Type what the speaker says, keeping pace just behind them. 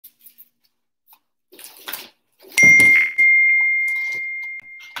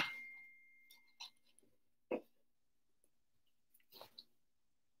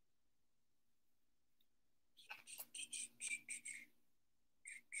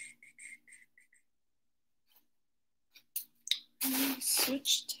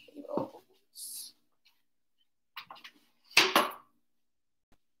Switch tables.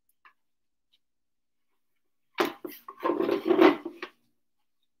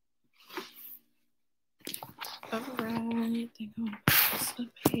 All right, then go put this up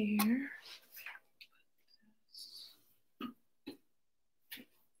here.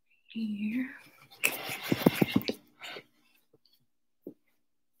 Here.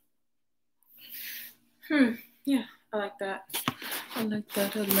 Yeah, I like that. I like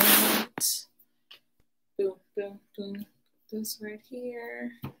that a lot. Boom, boom, boom. Put this right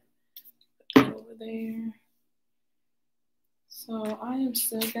here. Put that over there. So I am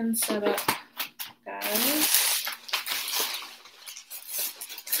still getting set up, guys.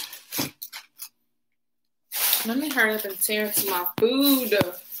 Let me hurry up and tear into my food.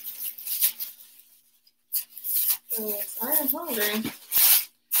 Yes, I am hungry.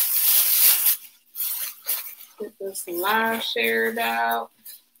 Get this live shared out.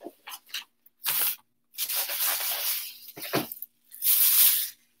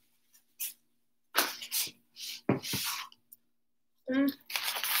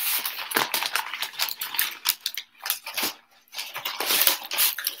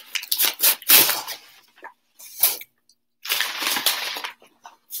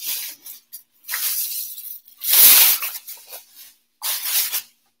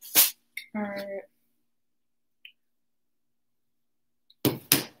 All right.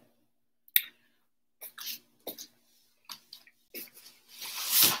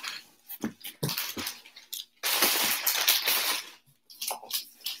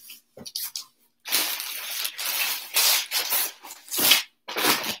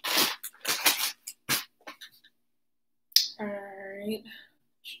 All right.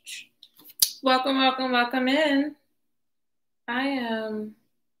 Welcome, welcome, welcome in. I am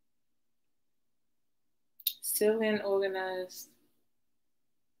still getting organized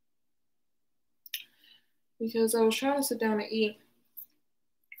because I was trying to sit down and eat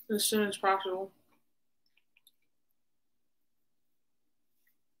as soon as possible.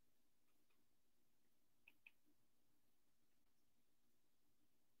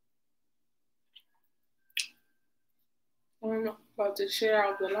 I'm about to share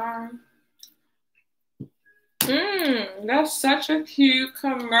out the line. That's such a cute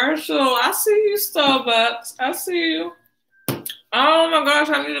commercial. I see you, Starbucks. I see you. Oh my gosh,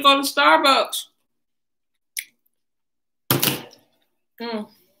 I need to go to Starbucks.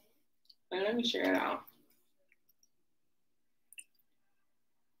 Let me share it out.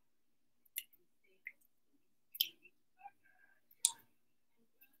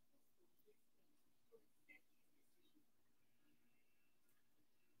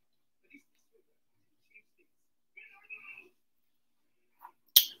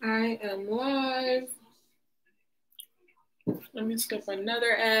 I am live. Let me skip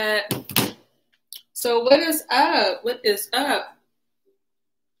another ad. So what is up? What is up?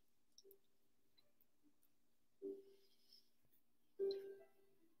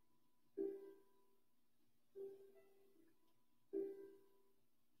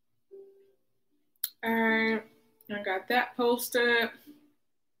 All right, I got that posted.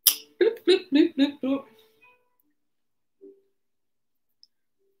 Bloop, bloop, bloop, bloop, bloop.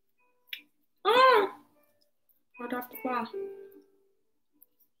 Oh, what up the bar?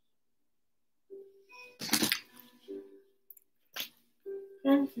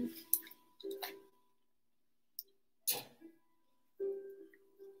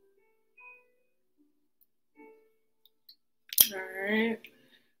 All right,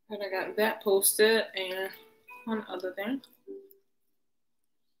 and I got that posted, and one other thing.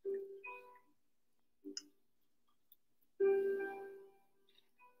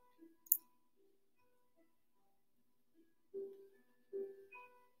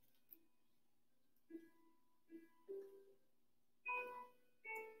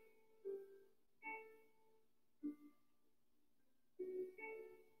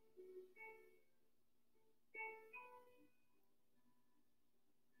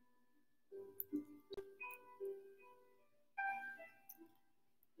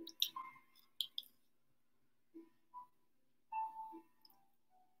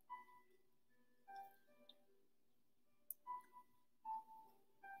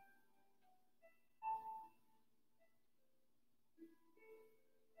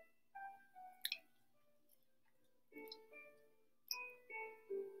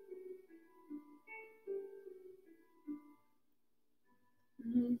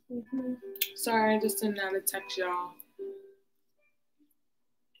 Sorry, I just didn't know how to text y'all.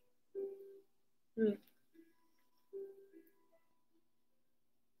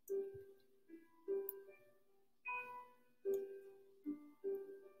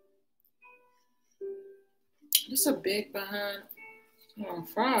 It's a big behind on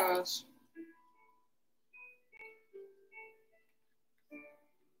fries.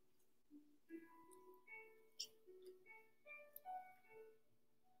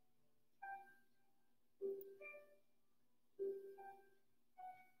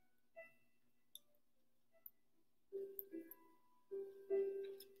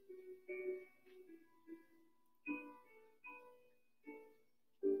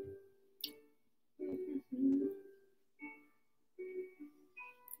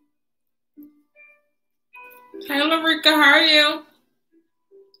 Hey, Larika, how are you?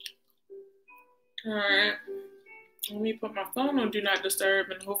 All right. Let me put my phone on Do Not Disturb,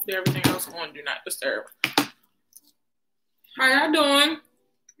 and hopefully everything else on Do Not Disturb. How y'all doing?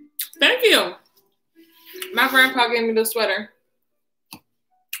 Thank you. My grandpa gave me the sweater.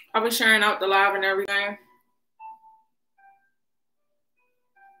 I was sharing out the live and everything.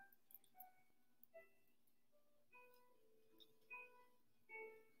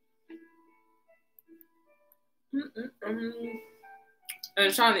 And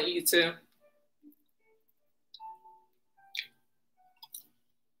I'm trying to eat too.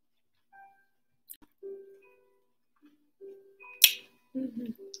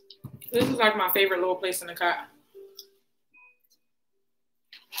 This is like my favorite little place in the car.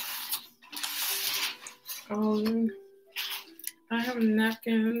 I have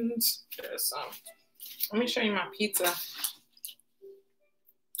napkins. There's some. Let me show you my pizza.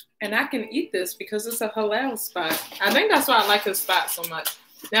 And I can eat this because it's a halal spot. I think that's why I like his spot so much.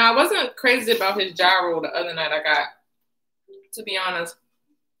 Now, I wasn't crazy about his gyro the other night I got, to be honest.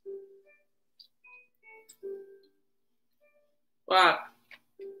 But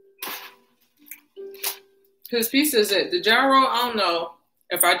his pizza is it. The gyro, I don't know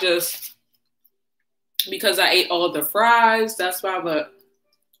if I just, because I ate all the fries, that's why, but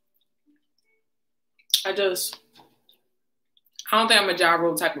I don't think I'm a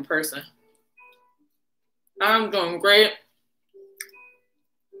gyro type of person. I'm doing great.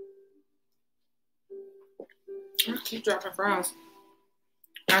 I keep dropping fries.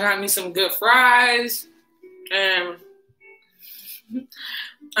 I got me some good fries, and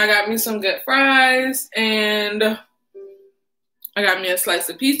I got me a slice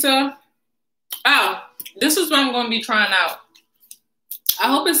of pizza. Oh, this is what I'm going to be trying out. I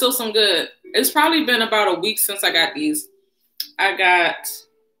hope it's still some good. It's probably been about a week since I got these. I got,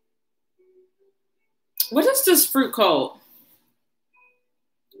 what is this fruit called?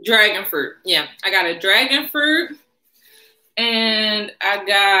 Dragon fruit. Yeah, I got a dragon fruit, and I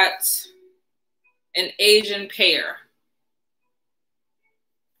got an Asian pear.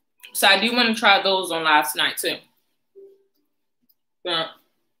 So I do want to try those on live tonight too. But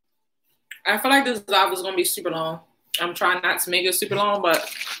I feel like this live is going to be super long. I'm trying not to make it super long, but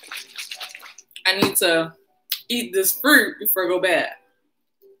I need to eat this fruit before I go bad.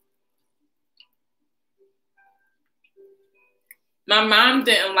 My mom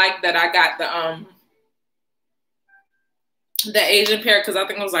didn't like that I got the Asian pear because I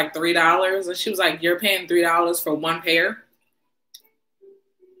think it was like $3. And she was like, you're paying $3 for one pear?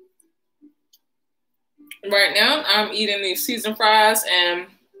 Right now, I'm eating these seasoned fries, and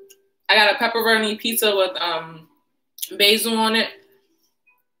I got a pepperoni pizza with basil on it.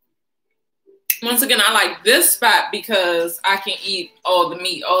 Once again, I like this spot because I can eat all the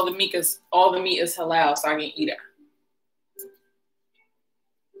meat. All the meat is halal, so I can eat it.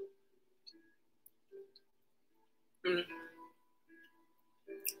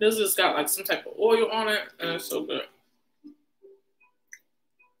 This has got like some type of oil on it, and it's so good.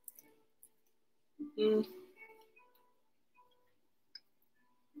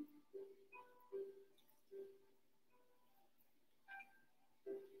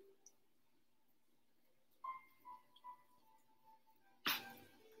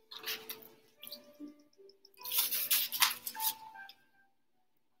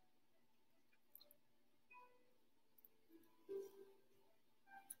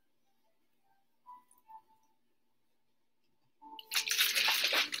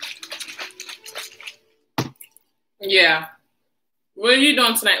 Yeah. What are you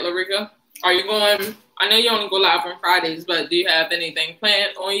doing tonight, Larika? Are you going? I know you only go live on Fridays, but do you have anything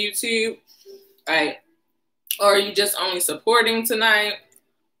planned on YouTube? Right. Or are you just only supporting tonight?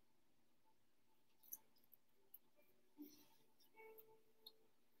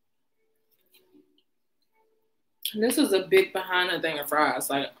 This is a big behind the thing of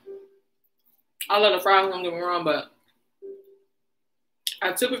fries. Like, I love the fries, don't get me wrong, but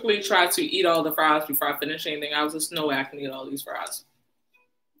I typically try to eat all the fries before I finish anything. I was just no way I can eat all these fries.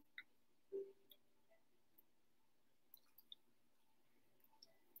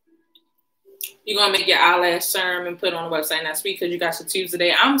 You're going to make your eyelash serum and put it on the website next week because you got your tubes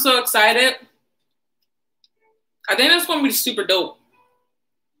today. I'm so excited. I think that's going to be super dope,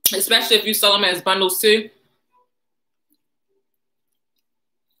 especially if you sell them as bundles too.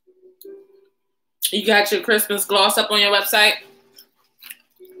 You got your Christmas gloss up on your website.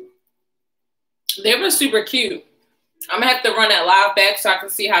 They were super cute. I'm going to have to run that live back so I can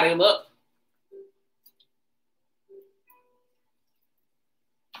see how they look.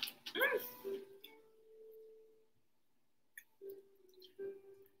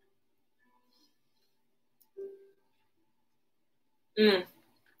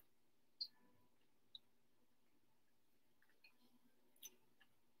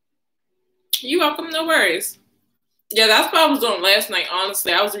 You're welcome. No worries. Yeah, that's what I was doing last night,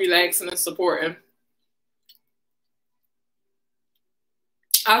 honestly. I was relaxing and supporting.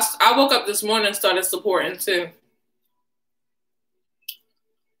 I woke up this morning and started supporting too.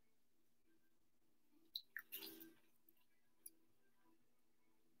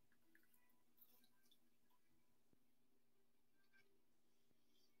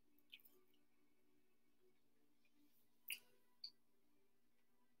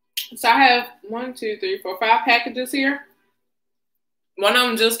 So I have 1, 2, 3, 4, 5 packages here. One of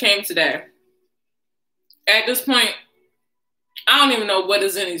them just came today. At this point, I don't even know what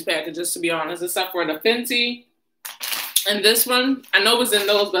is in these packages, to be honest, except for the Fenty and this one. I know what's in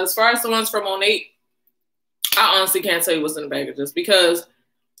those, but as far as the ones from Monat, I honestly can't tell you what's in the packages because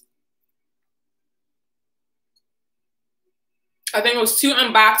I think it was 2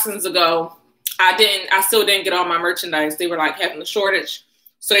 unboxings ago. I still didn't get all my merchandise. They were like having a shortage.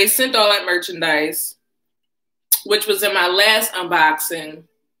 So they sent all that merchandise, which was in my last unboxing.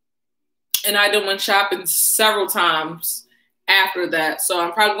 And I done went shopping several times after that. So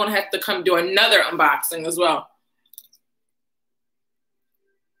I'm probably going to have to come do another unboxing as well.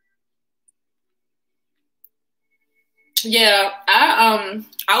 Yeah, I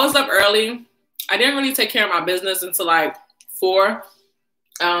was up early. I didn't really take care of my business until like 4.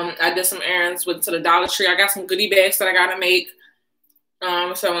 I did some errands, went to the Dollar Tree. I got some goodie bags that I got to make.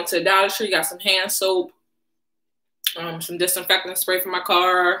 So I went to the Dollar Tree, got some hand soap, some disinfectant spray for my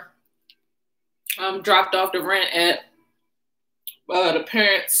car. Dropped off the rent at the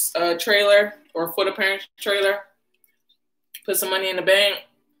parents' trailer, or for the parents' trailer. Put some money in the bank.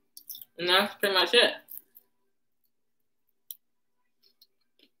 And that's pretty much it.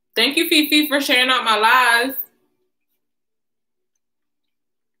 Thank you, Fifi, for sharing out my live.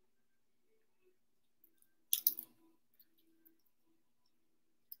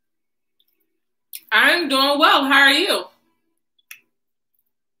 I'm doing well. How are you?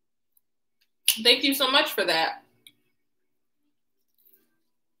 Thank you so much for that.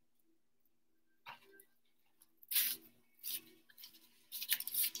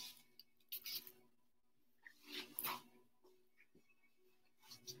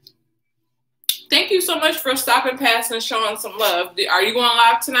 Thank you so much for stopping past and showing some love. Are you going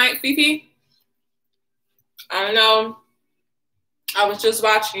live tonight, Fifi? I know I was just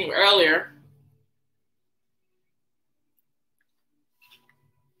watching you earlier.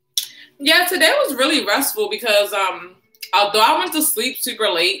 Yeah, today was really restful because although I went to sleep super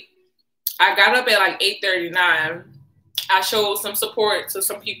late, I got up at like 8:39. I showed some support to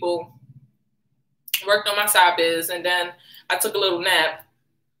some people, worked on my side biz, and then I took a little nap.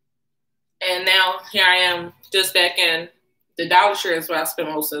 And now here I am, just back in the Dollar Tree is where I spend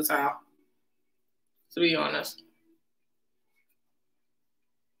most of the time, to be honest.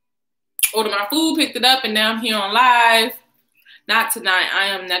 Ordered my food, picked it up, and now I'm here on live. Not tonight. I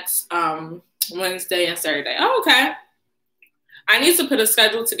am next Wednesday and Saturday. Oh, okay. I need to put a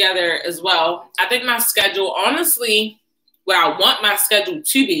schedule together as well. I think my schedule, honestly, what I want my schedule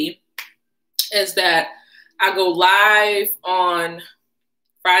to be is that I go live on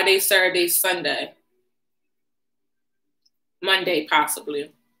Friday, Saturday, Sunday. Monday,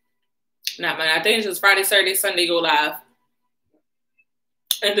 possibly. Not Monday. I think it's just Friday, Saturday, Sunday, go live.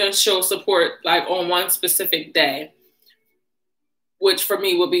 And then show support like on one specific day, which for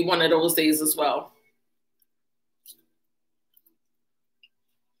me would be one of those days as well.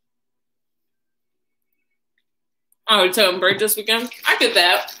 Oh, you're taking a break this weekend? I get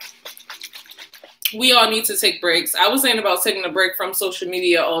that. We all need to take breaks. I was thinking about taking a break from social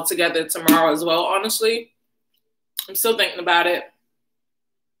media altogether tomorrow as well, honestly. I'm still thinking about it.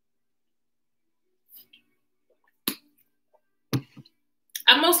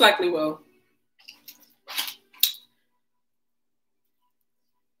 I most likely will.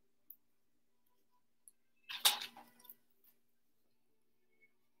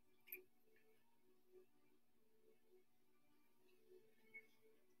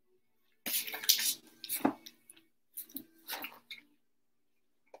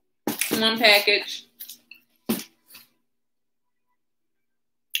 one package.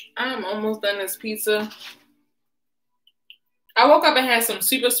 I'm almost done this pizza. I woke up and had some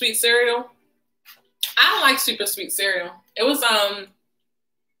super sweet cereal. I don't like super sweet cereal. It was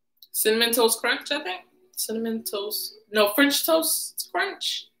Cinnamon Toast Crunch, I think. Cinnamon Toast. No, French Toast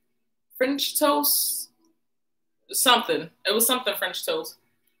Crunch. French Toast. Something. It was something French Toast.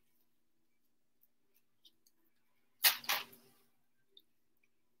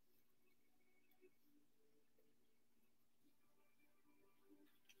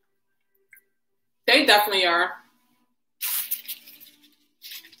 They definitely are.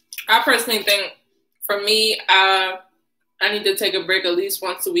 I personally think, for me, I need to take a break at least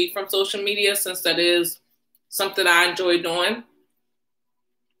once a week from social media, since that is something I enjoy doing.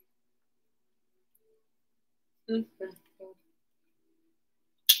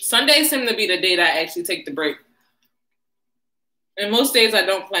 Sundays seem to be the day that I actually take the break. And most days I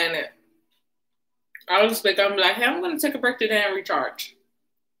don't plan it. I'll just wake up and be like, hey, I'm going to take a break today and recharge.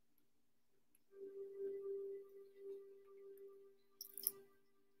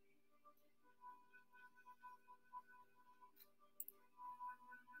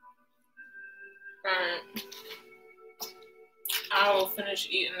 Alright. I will finish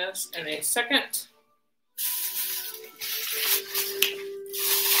eating this in a second.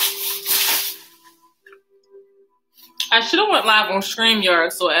 I should have went live on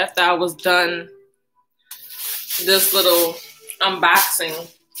StreamYard, so after I was done this little unboxing,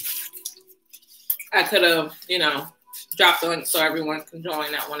 I could have, you know, dropped the link so everyone can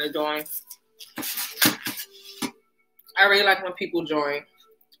join that want to join. I really like when people join.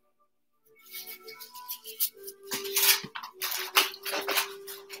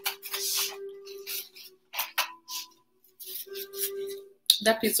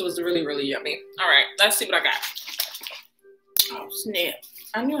 That pizza was really, really yummy. All right, let's see what I got. Oh, snap.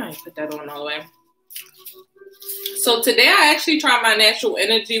 I knew I put that on all the way. So today I actually tried my natural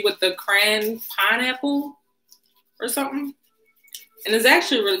energy with the cran pineapple or something. And it's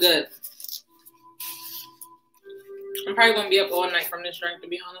actually really good. I'm probably going to be up all night from this drink, to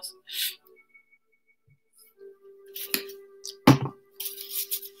be honest.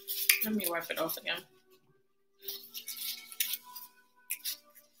 Let me wipe it off again.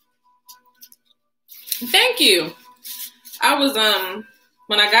 Thank you. I was,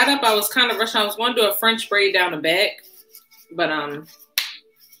 when I got up, I was kind of rushing. I was going to do a French braid down the back, but, I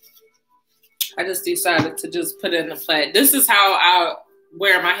just decided to just put it in a plait. This is how I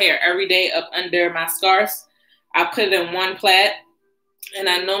wear my hair every day up under my scarves. I put it in one plait, and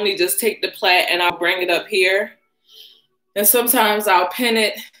I normally just take the plait and I'll bring it up here. And sometimes I'll pin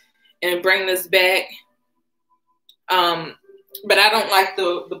it and bring this back. But I don't like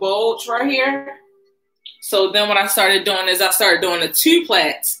the bulge right here. So then what I started doing is I started doing the two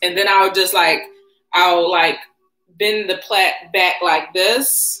plaits, and then I'll bend the plait back like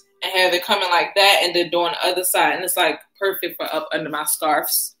this and have it coming like that, and then doing the other side. And it's like perfect for up under my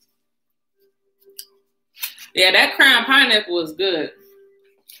scarves. Yeah, that cran pineapple is good.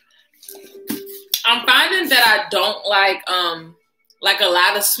 I'm finding that I don't like a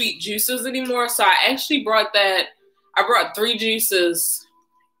lot of sweet juices anymore. So I actually brought 3 juices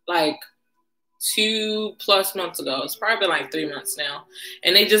like 2+ months ago. It's probably been like 3 months now.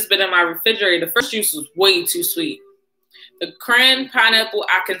 And they just been in my refrigerator. The first juice was way too sweet. The cran pineapple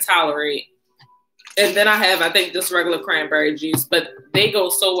I can tolerate. And then I have, I think, just regular cranberry juice. But they go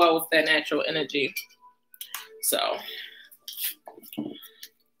so well with that natural energy. So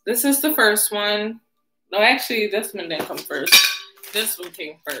this is the first one. No, actually, this one didn't come first. This one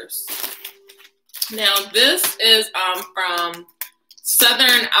came first. Now, this is from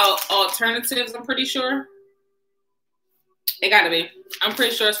Southern Alternatives, I'm pretty sure. It gotta be. I'm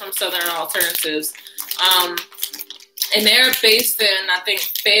pretty sure it's from Southern Alternatives. And they're based in, I think,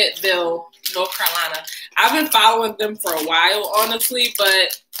 Fayetteville, North Carolina. I've been following them for a while, honestly,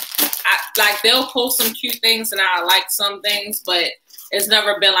 but they'll post some cute things and I like some things, but it's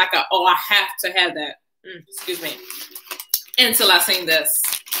never been like I have to have that. Excuse me. Until I seen this.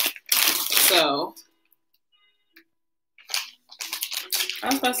 So I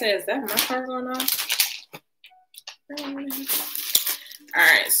was about to say, is that my car going on?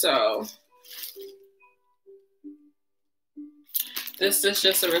 Alright, so this is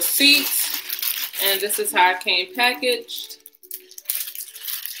just a receipt, and this is how it came packaged.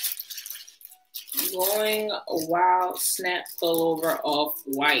 Going Wild Snap Pullover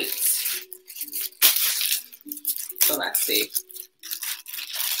Off-White. So let's see.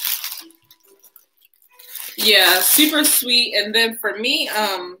 Yeah, super sweet. And then for me,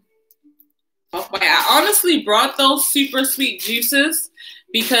 I honestly brought those super sweet juices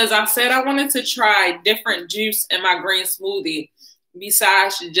because I said I wanted to try different juice in my green smoothie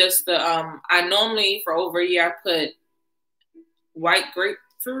besides just the, I normally for over a year I put white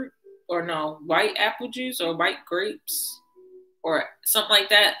grapefruit or no, white apple juice or white grapes or something like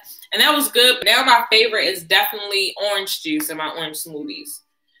that. And that was good. But now my favorite is definitely orange juice in my orange smoothies.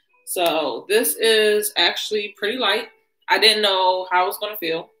 So this is actually pretty light. I didn't know how I was going to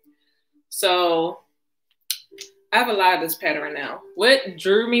feel. So I have a lot of this pattern now. What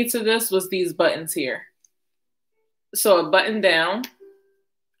drew me to this was these buttons here. So a button down.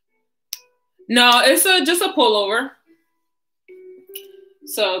 No, it's just a pullover.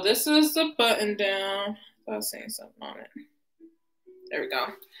 So this is the button down. I was saying something on it. There we go.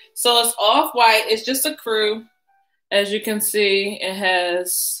 So it's off-white. It's just a crew. As you can see, it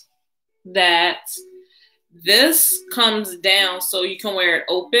has that. This comes down so you can wear it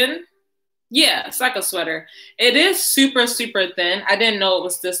open. Yeah, it's like a sweater. It is super, super thin. I didn't know it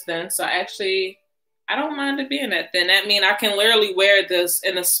was this thin. So actually, I don't mind it being that thin. That means I can literally wear this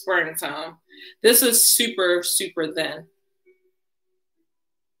in the springtime. This is super, super thin.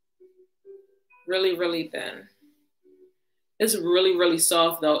 Really, really thin. It's really, really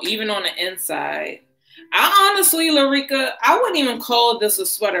soft though, even on the inside. I honestly, Larika, I wouldn't even call this a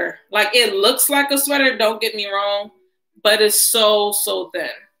sweater. Like, it looks like a sweater, don't get me wrong, but it's so, so thin.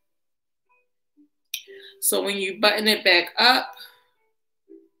 So when you button it back up,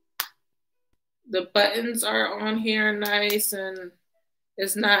 the buttons are on here nice and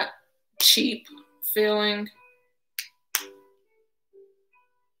it's not cheap feeling.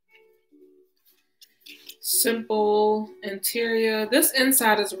 Simple interior. This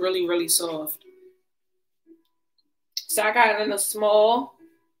inside is really, really soft. So I got it in a small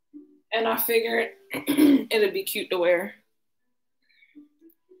and I figured it'd be cute to wear.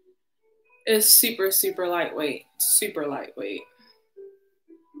 It's super, super lightweight. Super lightweight.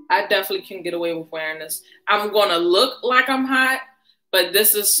 I definitely can get away with wearing this. I'm going to look like I'm hot, but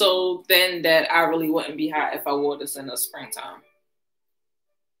this is so thin that I really wouldn't be hot if I wore this in the springtime.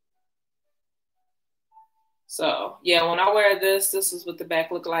 So, yeah, when I wear this, this is what the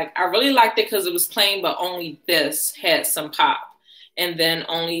back looked like. I really liked it because it was plain, but only this had some pop. And then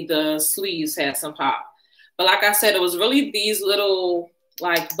only the sleeves had some pop. But like I said, it was really these little,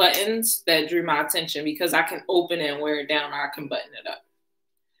 like, buttons that drew my attention because I can open it and wear it down or I can button it up.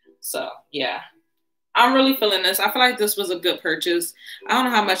 So, yeah. I'm really feeling this. I feel like this was a good purchase. I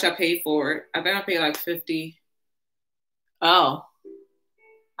don't know how much I paid for it. I think I paid like $50. Oh.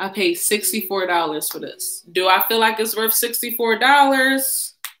 I paid $64 for this. Do I feel like it's worth $64?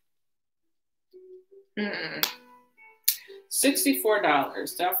 $64.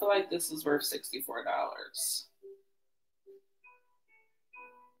 Do I feel like this is worth $64?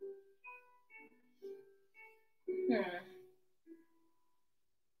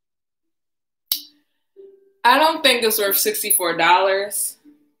 I don't think it's worth $64.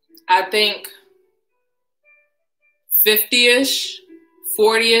 I think 50-ish.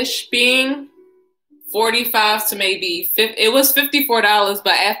 40-ish being 45 to maybe 50. It was $54,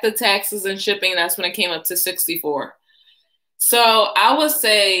 but after taxes and shipping, that's when it came up to 64. So I would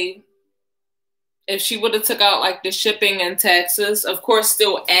say if she would have took out like the shipping and taxes, of course,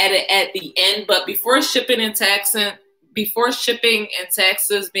 still add it at the end, but before shipping and taxes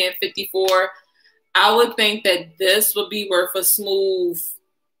being 54, I would think that this would be worth a smooth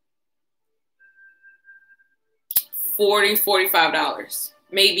 $40, $45,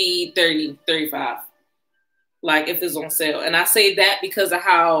 maybe $30, $35, like if it's on sale. And I say that because of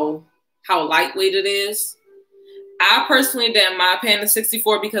how lightweight it is. I personally didn't mind paying the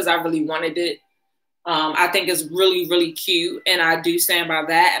 $64 because I really wanted it. I think it's really, really cute, and I do stand by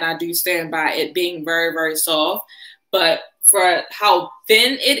that, and I do stand by it being very, very soft. But for how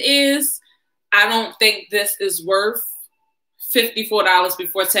thin it is, I don't think this is worth $54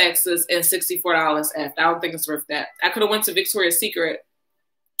 before taxes and $64 after. I don't think it's worth that. I could have went to Victoria's Secret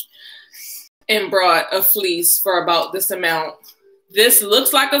and brought a fleece for about this amount. This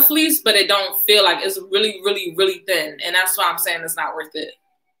looks like a fleece, but it don't feel like it's really, really, really thin. And that's why I'm saying it's not worth it.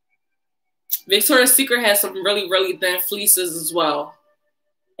 Victoria's Secret has some really, really thin fleeces as well.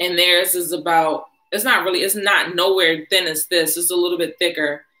 And theirs is about, it's not nowhere thin as this. It's a little bit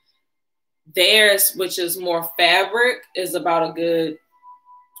thicker. Theirs, which is more fabric, is about a good,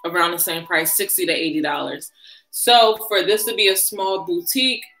 around the same price, $60 to $80. So for this to be a small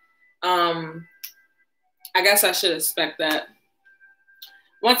boutique, I guess I should expect that.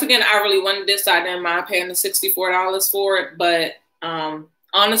 Once again, I really wanted this. I didn't mind paying the $64 for it, but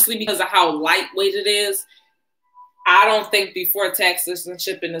honestly, because of how lightweight it is, I don't think before taxes and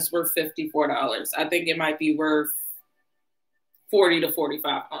shipping is worth $54. I think it might be worth 40 to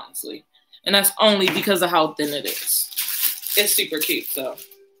 45, honestly. And that's only because of how thin it is. It's super cute, so.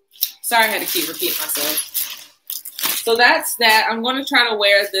 Sorry I had to keep repeating myself. So that's that. I'm going to try to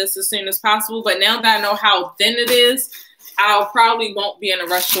wear this as soon as possible. But now that I know how thin it is, I'll probably won't be in a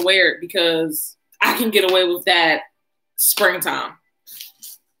rush to wear it because I can get away with that springtime.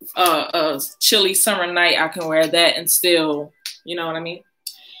 Chilly summer night, I can wear that and still, you know what I mean?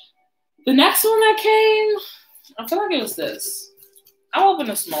 The next one that came, I feel like it was this. I'll open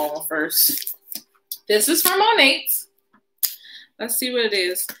the small one first. This is from Monat. Let's see what it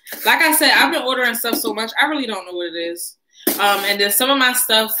is. Like I said, I've been ordering stuff so much, I really don't know what it is. And then some of my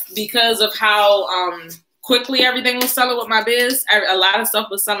stuff, because of how quickly everything was selling with my biz, a lot of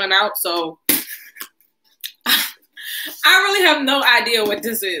stuff was selling out. So I really have no idea what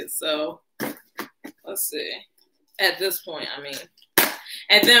this is. So let's see. At this point, I mean.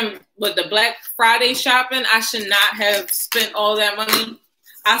 And then with the Black Friday shopping, I should not have spent all that money.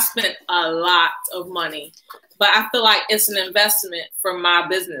 I spent a lot of money. But I feel like it's an investment for my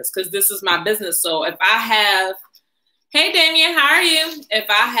business because this is my business. So if I have, hey, Damien, how are you? If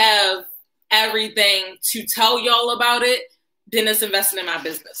I have everything to tell y'all about it, then it's investing in my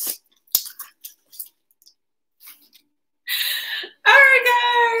business. All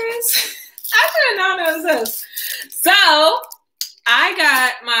right, guys. I didn't know that was this. So I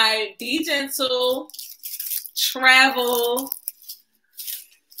got my Be Gentle travel.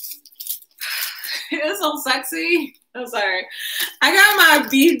 It's so sexy. I'm sorry. I got my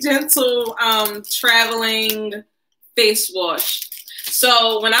Be Gentle traveling face wash.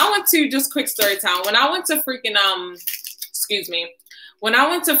 So when I went to, just quick story time, when I went to freaking when I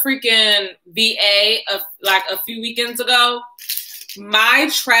went to freaking VA like a few weekends ago, my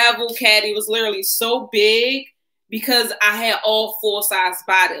travel caddy was literally so big because I had all full-size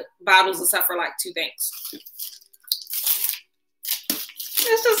bottles except for like 2 things.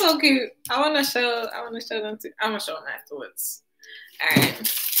 It's just so cute. I want to show them too. I'm going to show them afterwards. All right.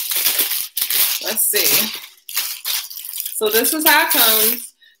 Let's see. So this is how it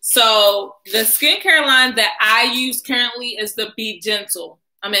comes. So the skincare line that I use currently is the Be Gentle.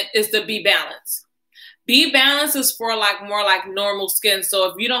 It's the Be Balance. Be Balance is for like more like normal skin. So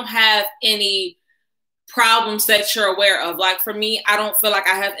if you don't have any problems that you're aware of, like for me, I don't feel like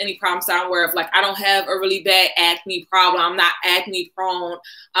I have any problems that I'm aware of. Like I don't have a really bad acne problem. I'm not acne prone.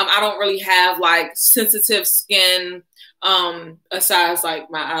 I don't really have like sensitive skin. Besides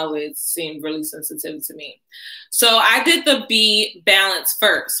like my eyelids seem really sensitive to me. So I did the Be Balance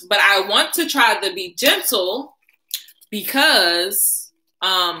first, but I want to try the Be Gentle because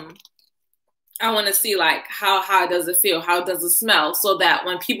I want to see like how does it feel? How does it smell? So that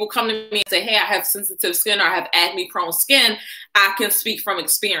when people come to me and say, hey, I have sensitive skin or I have acne prone skin, I can speak from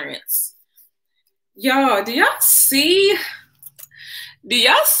experience. Y'all, do y'all see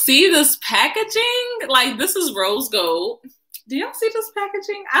this packaging? Like this is rose gold. Do y'all see this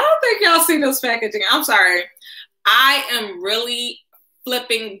packaging? I don't think y'all see this packaging. I'm sorry. I am really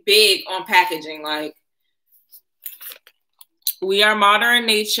flipping big on packaging. Like we are modern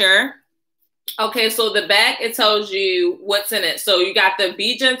nature. Okay, so the back, it tells you what's in it. So you got the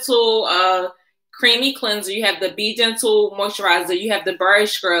Be Gentle creamy cleanser. You have the Be Gentle moisturizer. You have the berry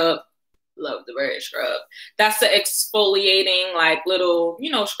scrub. Love the berry scrub. That's the exfoliating, like little,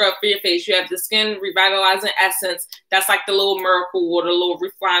 scrub for your face. You have the skin revitalizing essence. That's like the little miracle water, little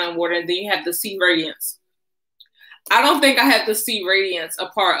refining water. And then you have the C Radiance. I don't think I have the C Radiance a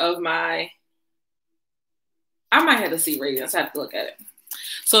part of my, I might have the C Radiance. I have to look at it.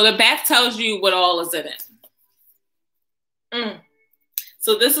 So the back tells you what all is in it.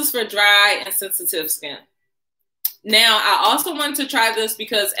 So this is for dry and sensitive skin. Now, I also want to try this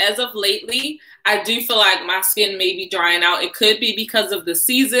because as of lately, I do feel like my skin may be drying out. It could be because of the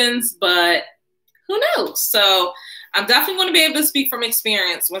seasons, but who knows? So I'm definitely going to be able to speak from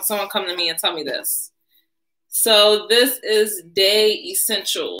experience when someone comes to me and tell me this. So this is Day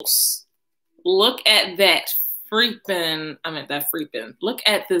Essentials. Look at that. Look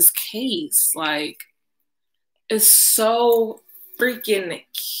at this case. Like, it's so freaking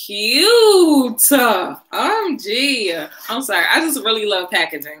cute. OMG. I'm sorry. I just really love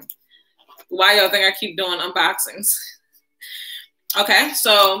packaging. Why y'all think I keep doing unboxings? Okay,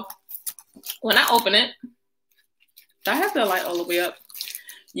 so when I open it, do I have the light all the way up?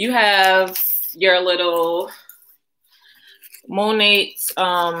 You have your little Monat.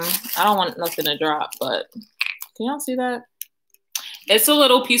 I don't want nothing to drop, but can y'all see that? It's a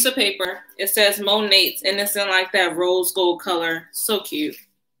little piece of paper. It says Monat, and it's in like that rose gold color. So cute.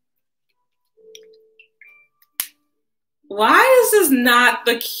 Why is this not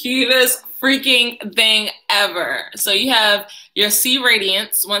the cutest freaking thing ever. So you have your C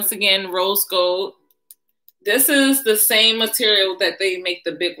Radiance, once again, rose gold. This is the same material that they make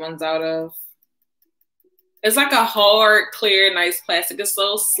the big ones out of. It's like a hard, clear, nice plastic. It's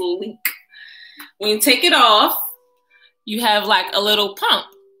so sleek. When you take it off, you have like a little pump.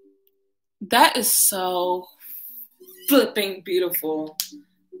 That is so flipping beautiful.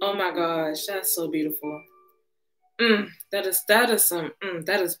 Oh my gosh, that's so beautiful. That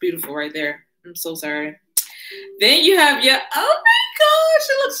is beautiful right there. I'm so sorry. Then you have your, oh my gosh,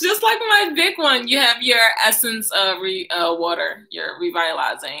 it looks just like my big one. You have your Essence water, your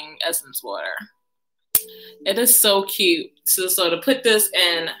revitalizing Essence water. It is so cute. So to put this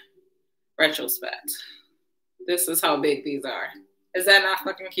in retrospect, this is how big these are. Is that not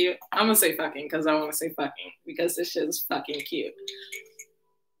fucking cute? I'm gonna say fucking because I want to say fucking because this shit is fucking cute.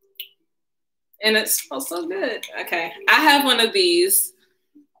 And it smells so good. Okay, I have one of these.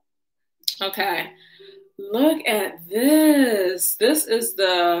 Okay, look at this. This is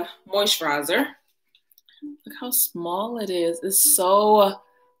the moisturizer. Look how small it is. It's so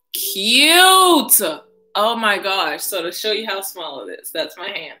cute. Oh my gosh. So to show you how small it is, that's my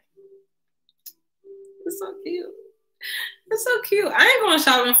hand. It's so cute. It's so cute. I ain't going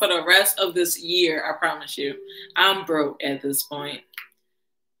shopping for the rest of this year, I promise you. I'm broke at this point.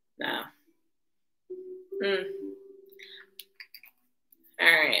 Now. All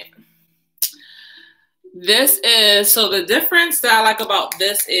right. This is, so the difference that I like about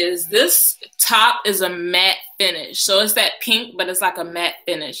this is this top is a matte finish. So it's that pink, but it's like a matte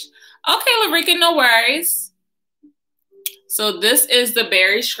finish. Okay, Larika, no worries. So this is the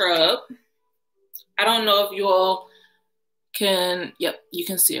berry scrub. I don't know if you all can, yep, you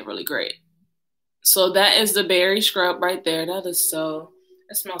can see it really great. So that is the berry scrub right there. That is so,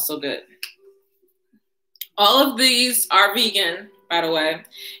 it smells so good. All of these are vegan, by the way.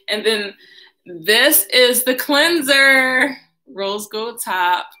 And then this is the cleanser, rose gold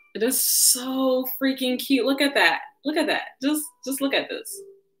top. It is so freaking cute. Look at that. Look at that. Just look at this.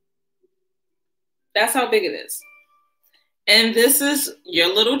 That's how big it is. And this is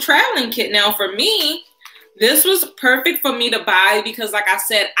your little traveling kit. Now for me, this was perfect for me to buy because like I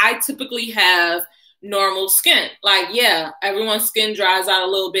said, I typically have normal skin. Like, yeah, everyone's skin dries out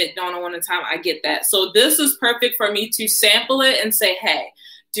a little bit during the winter time. I get that. So this is perfect for me to sample it and say, hey,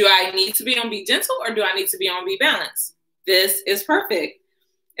 do I need to be on Be Gentle or do I need to be on Be Balanced? This is perfect.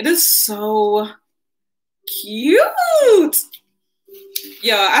 It is so cute.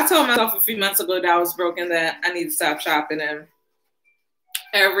 Yo, I told myself a few months ago that I was broken that I need to stop shopping, and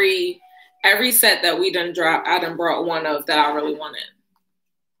every set that we done dropped, I done brought one of that I really wanted.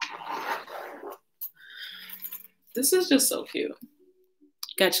 This is just so cute.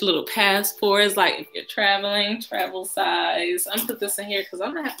 Got your little passports, like if you're traveling, travel size. I'm gonna put this in here because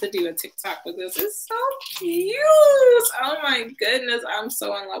I'm gonna have to do a TikTok with this. It's so cute. Oh my goodness, I'm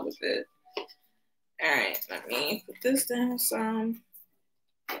so in love with it. All right, let me put this down some.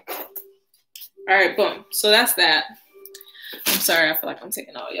 All right, boom. So that's that. I'm sorry, I feel like I'm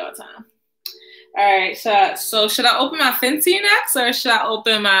taking all y'all time. All right, so should I open my Fenty next or should I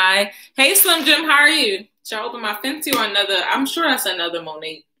open my, hey Slim Jim, how are you? Should I open my Fenty or another, I'm sure that's another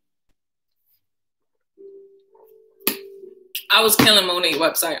Monique. I was killing Monique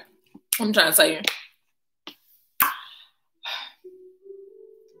website. I'm trying to tell you.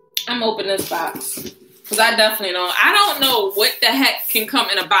 I'm opening this box. Because I definitely don't. I don't know what the heck can come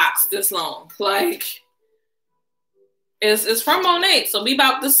in a box this long. Like, it's from Monet, so we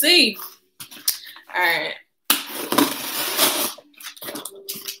about to see. All right.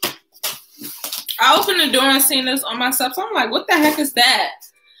 I opened the door and seen this on myself, so I'm like, what the heck is that?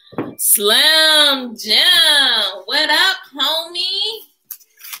 Slim Jim, what up, homie?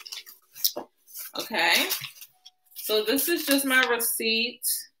 Okay. So this is just my receipt.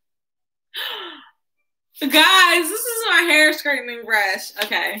 Guys, this is my hair straightening brush.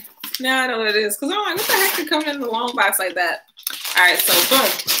 Okay. Now I know what it is. Because I'm like, what the heck could come in the long box like that? All right, so boom.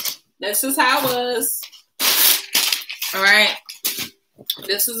 This is how it was. All right.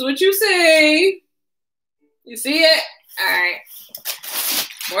 This is what you see. You see it? All right.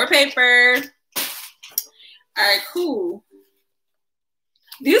 More paper. All right, cool.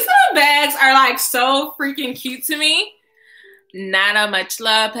 These little bags are like so freaking cute to me. Nana, much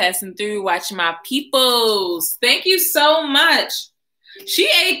love, passing through, watching my peoples. Thank you so much. She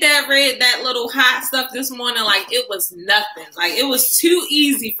ate that little hot stuff this morning like it was nothing. Like it was too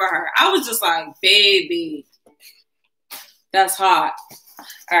easy for her. I was just like, baby, that's hot.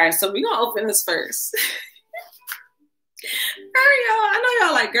 All right, so we're gonna open this first. All right, y'all. I know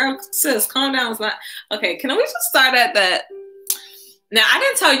y'all like, girl, sis, calm down. It's not okay. Can we just start at that? Now, I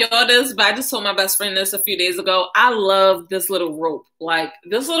didn't tell y'all this, but I just told my best friend this a few days ago. I love this little rope. Like,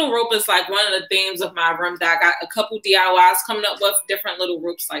 this little rope is like one of the themes of my room that I got a couple DIYs coming up with, different little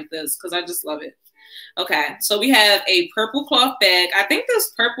ropes like this, because I just love it. Okay, so we have a purple cloth bag. I think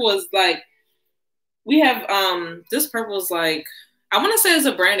this purple is like, we have, this purple is like, I want to say it's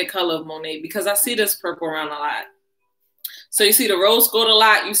a branded color of Monet because I see this purple around a lot. So you see the rose gold a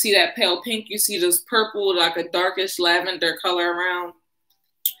lot. You see that pale pink. You see this purple, like a darkish lavender color around.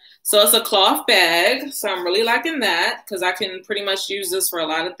 So it's a cloth bag. So I'm really liking that because I can pretty much use this for a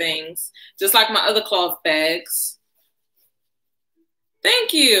lot of things. Just like my other cloth bags.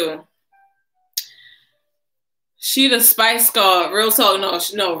 Thank you. She the Spice Girl. Real talk.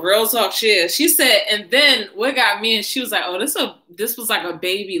 No, real talk she is. She said, and then what got me, and she was like, oh, this was like a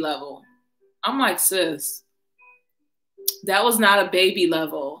baby level. I'm like, sis, that was not a baby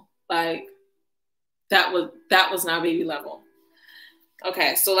level. Like, that was not baby level.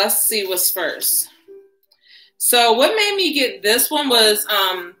 Okay, so let's see what's first. So what made me get this one was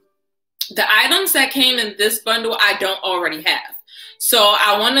the items that came in this bundle I don't already have. So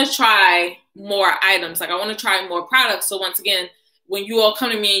I want to try more items. Like, I want to try more products. So once again, when you all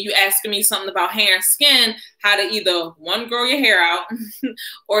come to me and you asking me something about hair and skin, how to either, one, grow your hair out,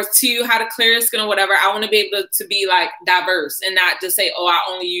 or two, how to clear your skin or whatever, I want to be able to be like diverse and not just say, oh, I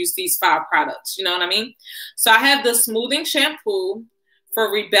only use these 5 products. You know what I mean? So I have the smoothing shampoo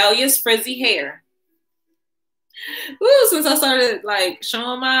for rebellious frizzy hair. Ooh, since I started like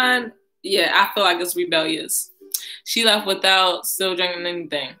showing mine, yeah, I feel like it's rebellious. She left without still drinking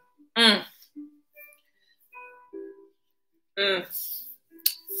anything.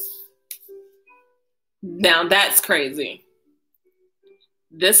 Now that's crazy.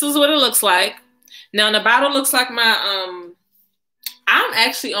 This is what it looks like. Now the bottle looks like my I'm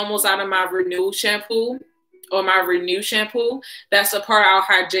actually almost out of my Renew shampoo or my Renew shampoo. That's a part of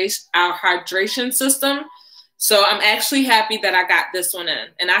our hydration system. So I'm actually happy that I got this one in.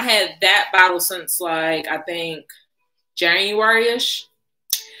 And I had that bottle since like, I think January-ish.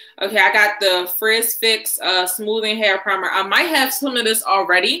 Okay, I got the Frizz Fix Smoothing Hair Primer. I might have some of this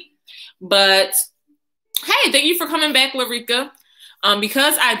already, but hey, thank you for coming back, Larika.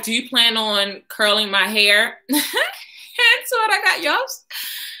 Because I do plan on curling my hair. That's what I got, y'all.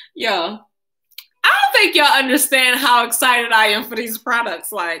 Yo, I don't think y'all understand how excited I am for these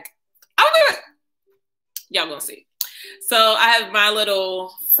products. Like, y'all gonna see. So I have my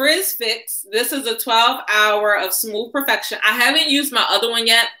little Frizz Fix. This is a 12-hour of smooth perfection. I haven't used my other one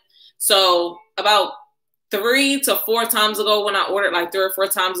yet. So about 3 to 4 times ago, when I ordered like 3 or 4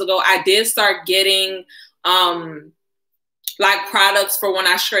 times ago, I did start getting like products for when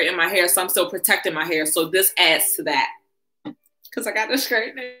I straighten my hair. So I'm still protecting my hair. So this adds to that. Because I got the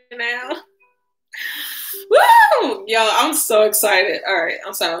straightener now. Woo! Yo, I'm so excited. All right,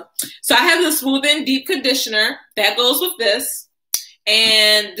 I'm sorry. So I have the Smoothing Deep Conditioner. That goes with this.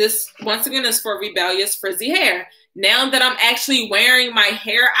 And this, once again, is for rebellious frizzy hair. Now that I'm actually wearing my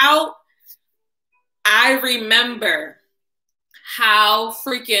hair out, I remember how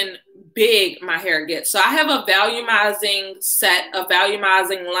freaking big my hair gets. So I have a volumizing set, a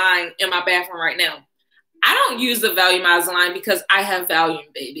volumizing line in my bathroom right now. I don't use the volumizing line because I have volume,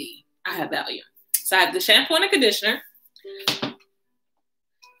 baby. I have volume. So I have the shampoo and the conditioner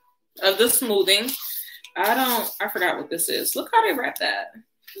of the smoothing. I forgot what this is. Look how they wrap that.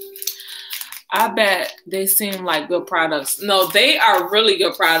 I bet they seem like good products. No, they are really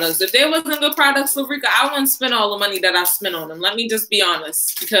good products. If they wasn't good products, Larika, I wouldn't spend all the money that I spent on them. Let me just be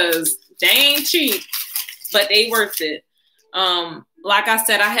honest, because they ain't cheap, but they worth it. Like I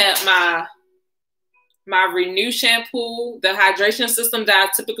said, I had my Renew shampoo, the hydration system that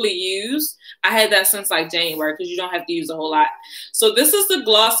I typically use. I had that since like January because you don't have to use a whole lot. So this is the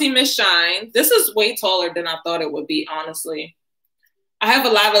Glossy Miss Shine. This is way taller than I thought it would be, honestly. I have a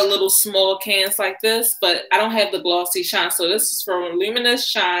lot of little small cans like this, but I don't have the Glossy Shine. So this is from Luminous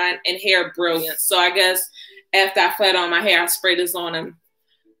Shine and Hair Brilliance. So I guess after I flat on my hair, I spray this on and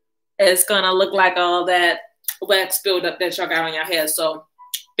it's going to look like all that wax buildup that y'all got on your hair. So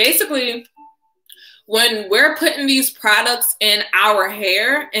basically, when we're putting these products in our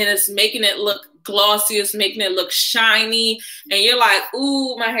hair and it's making it look glossy, it's making it look shiny, and you're like,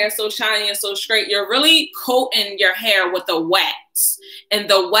 ooh, my hair's so shiny and so straight, you're really coating your hair with a wax. And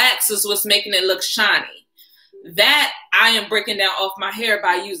the wax is what's making it look shiny. That I am breaking down off my hair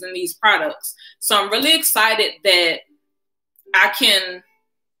by using these products. So I'm really excited that I can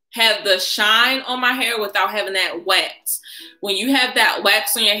have the shine on my hair without having that wax. When you have that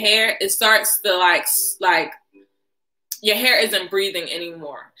wax on your hair, it starts to like your hair isn't breathing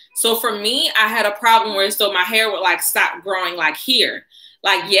anymore. So for me, I had a problem where so my hair would like stop growing like here.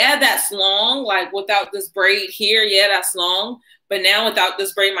 Like, yeah, that's long. Like without this braid here, yeah, that's long. But now without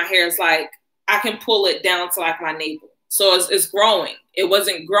this braid, my hair is like, I can pull it down to like my navel. So it's growing. It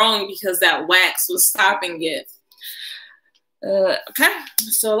wasn't growing because that wax was stopping it. Okay,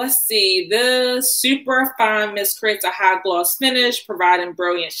 so let's see. This super fine mist creates a high gloss finish, providing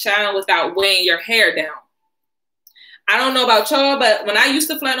brilliant shine without weighing your hair down. I don't know about y'all, but when I used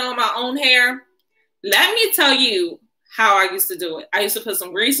to flat on my own hair, let me tell you how I used to do it. I used to put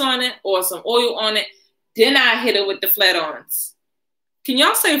some grease on it or some oil on it. Then I hit it with the flat-ons. Can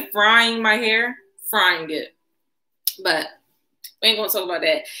y'all say frying my hair? Frying it. But we ain't going to talk about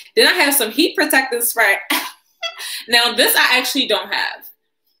that. Then I have some heat protectant spray. Now, this I actually don't have.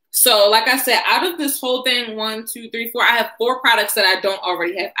 So, like I said, out of this whole thing, 1, 2, 3, 4, I have 4 products that I don't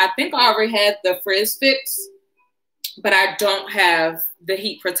already have. I think I already have the Frizz Fix, but I don't have the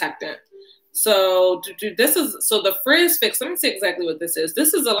heat protectant. So this is, so the Frizz Fix, let me see exactly what this is.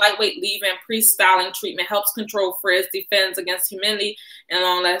 This is a lightweight leave-in pre-styling treatment, helps control frizz, defends against humidity, and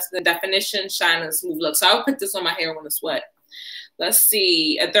long-lasting definition, shine, and smooth look. So I would put this on my hair when it's wet. Let's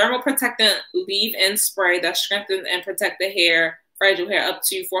see, a thermal protectant leave-in spray that strengthens and protects the hair, fragile hair, up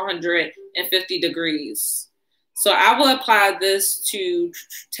to 450 degrees. So I will apply this to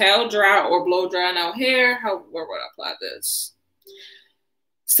towel dry or blow dry out hair. Where would I apply this?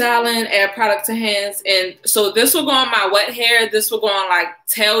 Styling, add product to hands. And so this will go on my wet hair. This will go on like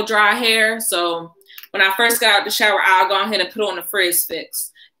towel dry hair. So when I first got out the shower, I'll go ahead and put on the Frizz Fix.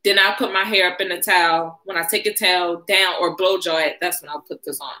 Then I'll put my hair up in the towel. When I take a towel down or blow dry it, that's when I'll put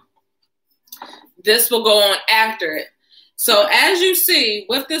this on. This will go on after it. So as you see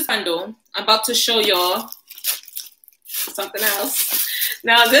with this bundle, I'm about to show y'all something else.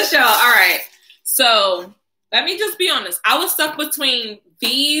 Now this, y'all, all right. So let me just be honest. I was stuck between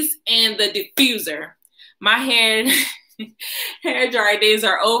these and the diffuser. My hair dry days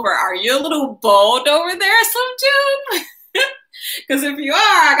are over. Are you a little bald over there, Slim June? Because if you are,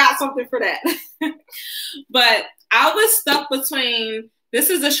 I got something for that. But I was stuck between,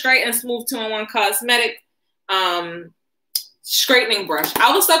 this is a straight and smooth 2-in-1 cosmetic straightening brush.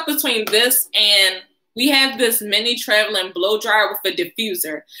 I was stuck between this and we have this mini traveling blow dryer with a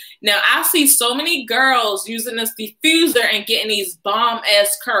diffuser. Now, I see so many girls using this diffuser and getting these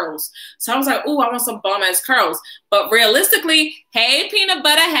bomb-ass curls. So I was like, ooh, I want some bomb-ass curls. But realistically, hey, Peanut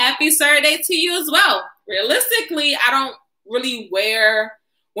Butter, happy Saturday to you as well. Realistically, I don't really wear,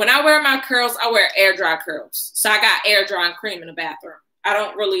 when I wear my curls, I wear air dry curls. So I got air drying cream in the bathroom. I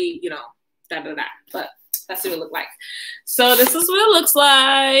don't really, you know, da-da-da. But that's what it look like. So this is what it looks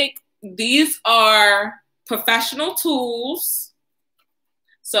like. These are professional tools.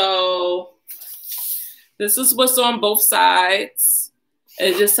 So this is what's on both sides.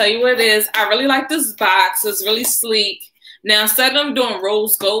 It just tell you what it is. I really like this box. It's really sleek. Now, instead of them doing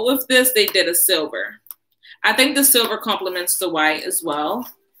rose gold with this, they did a silver. I think the silver complements the white as well.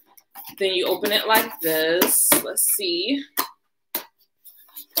 Then you open it like this. Let's see.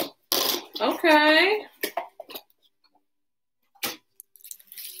 Okay.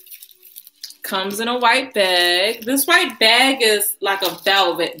 Comes in a white bag. This white bag is like a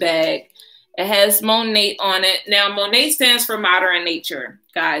velvet bag. It has Monat on it. Now, Monat stands for modern nature,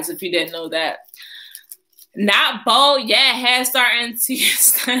 guys, if you didn't know that. Not bold, yeah, hair starting to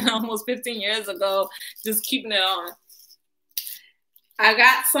stand almost 15 years ago. Just keeping it on. I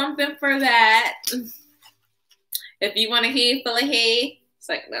got something for that. If you want a hair full of hair, it's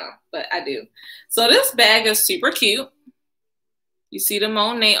like, no, but I do. So this bag is super cute. You see the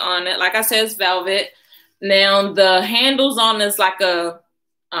Monat on it. Like I said, it's velvet. Now the handles on is like a,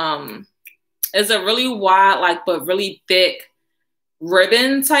 it's a really wide, like, but really thick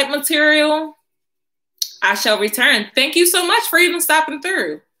ribbon type material. I shall return. Thank you so much for even stopping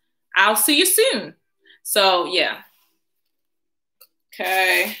through. I'll see you soon. So yeah.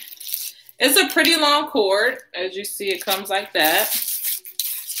 Okay. It's a pretty long cord. As you see, it comes like that.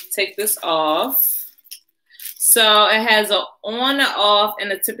 Take this off. So it has an on and off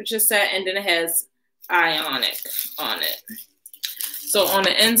and a temperature set, and then it has ionic on it. So on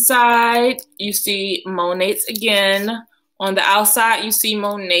the inside, you see Monats again. On the outside, you see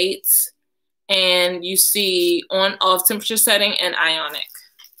Monats, and you see on off temperature setting and ionic.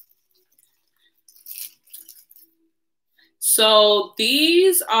 So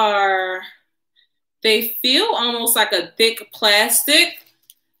these are, they feel almost like a thick plastic.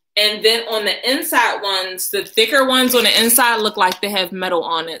 And then on the inside ones, the thicker ones on the inside look like they have metal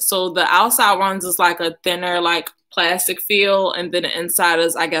on it. So the outside ones is like a thinner, like plastic feel. And then the inside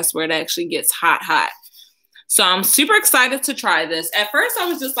is, I guess, where it actually gets hot, hot. So I'm super excited to try this. At first, I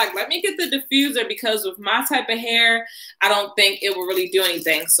was just like, let me get the diffuser because with my type of hair, I don't think it will really do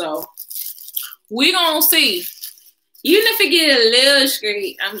anything. So we gonna see. Even if it get a little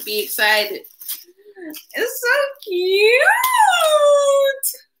straight, I'm gonna be excited. It's so cute.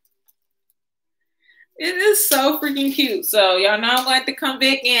 It is so freaking cute. So y'all know I'm going to come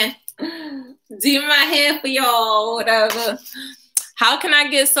back in, do my hair for y'all, whatever. How can I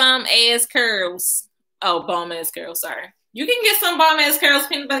get some ass curls? Oh, bomb ass curls, sorry. You can get some bomb ass curls,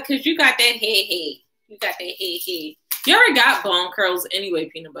 peanut butter, because you got that head. You got that head. You already got bomb curls anyway,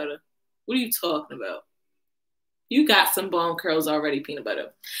 peanut butter. What are you talking about? You got some bomb curls already, peanut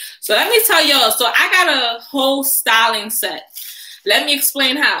butter. So let me tell y'all. So I got a whole styling set. Let me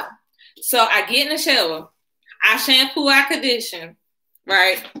explain how. So I get in the shower. I shampoo, I condition,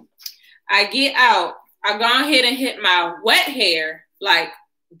 right? I get out. I go ahead and hit my wet hair, like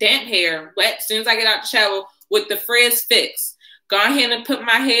damp hair, wet as soon as I get out the shower with the Frizz Fix. Go ahead and put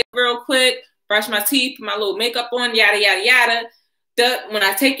my hair real quick, brush my teeth, put my little makeup on, yada, yada, yada. When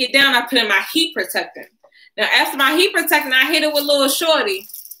I take it down, I put in my heat protectant. Now, after my heat protectant, I hit it with Little Shorty,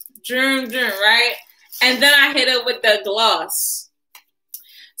 right? And then I hit it with the gloss.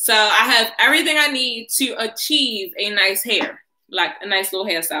 So I have everything I need to achieve a nice hair, like a nice little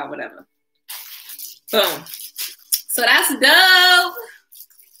hairstyle, whatever. Boom. So that's dope.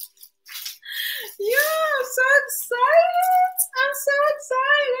 Yeah, I'm so excited. I'm so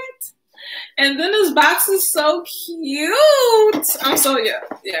excited. And then this box is so cute. I'm so,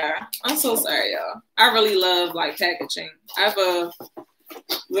 yeah. I'm so sorry, y'all. I really love, like, packaging. I have a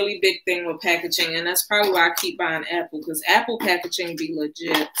really big thing with packaging, and that's probably why I keep buying Apple, because Apple packaging be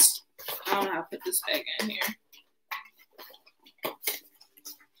legit. I don't know how to put this back in here.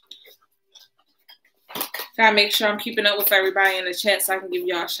 Gotta make sure I'm keeping up with everybody in the chat so I can give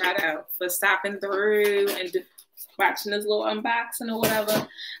y'all a shout out for stopping through and watching this little unboxing or whatever.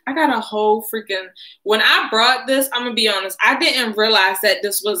 I got a whole freaking, when I brought this, I'm gonna be honest, I didn't realize that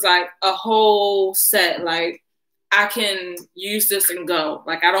this was like a whole set. Like, I can use this and go.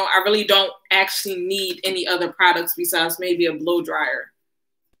 Like, I really don't actually need any other products besides maybe a blow dryer.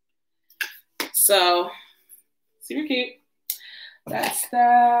 So, super cute. That's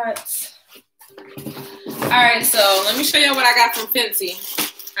that. All right, so let me show you what I got from Fenty.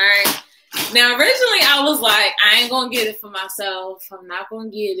 All right. Now, originally, I was like, I ain't going to get it for myself. I'm not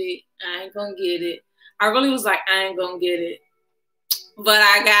going to get it. I ain't going to get it. I really was like, I ain't going to get it. But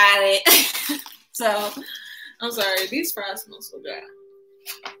I got it. So, I'm sorry. These fries smell so good.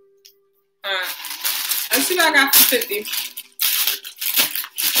 All right. Let's see what I got for 50.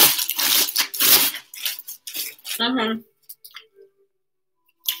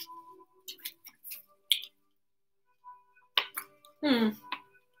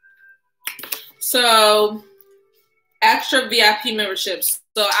 So, extra VIP memberships.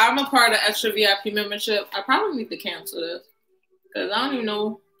 So, I'm a part of extra VIP membership. I probably need to cancel this because I don't even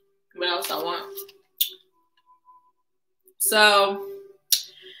know what else I want. So,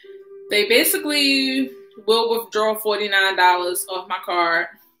 they basically will withdraw $49 off my card.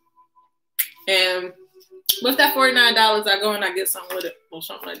 And with that $49, I go and I get something with it or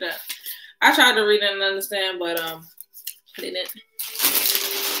something like that. I tried to read it and understand, but I didn't.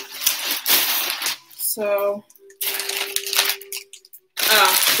 So,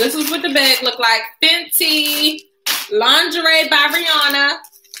 this is what the bag look like. Fenty Lingerie by Rihanna.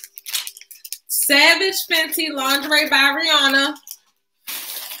 Savage Fenty Lingerie by Rihanna.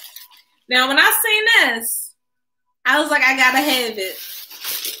 Now, when I seen this, I was like, I gotta have it.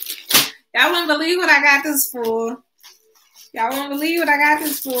 Y'all wouldn't believe what I got this for. Y'all wouldn't believe what I got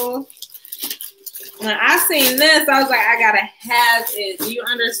this for. When I seen this, I was like, I gotta have it. Do you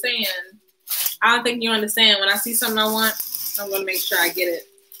understand? I don't think you understand. When I see something I want, I'm going to make sure I get it.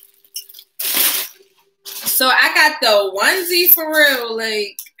 So I got the onesie for real.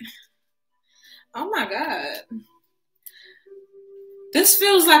 Like, oh my God. This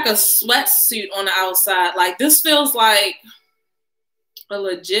feels like a sweatsuit on the outside. Like, this feels like a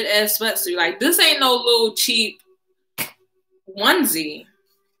legit ass sweatsuit. Like, this ain't no little cheap onesie.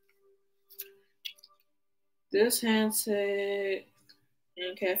 This handtag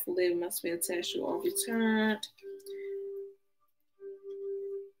and careful label must be attached to or returned.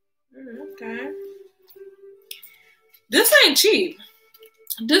 Okay. This ain't cheap.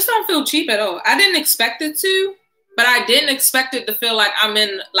 This don't feel cheap at all. I didn't expect it to, but I didn't expect it to feel like I'm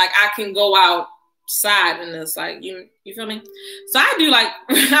in, like I can go outside in this. Like, you feel me? So I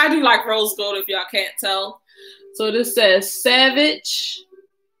do like rose gold if y'all can't tell. So this says Savage,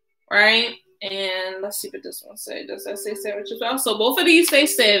 right? And let's see what this one says. Does that say Savage as well? So both of these say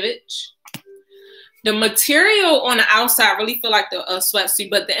Savage. The material on the outside really feel like the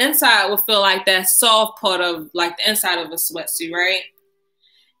sweatsuit, but the inside will feel like that soft part of like the inside of a sweatsuit, right?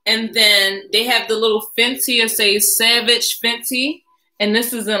 And then they have the little Fenty, it says Savage Fenty, and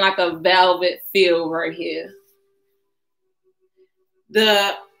this is in like a velvet feel right here.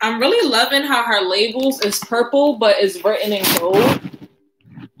 I'm really loving how her labels is purple, but it's written in gold.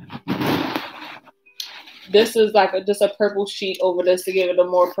 This is like just a purple sheet over this to give it a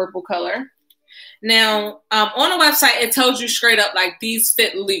more purple color. Now, on the website, it tells you straight up, like, these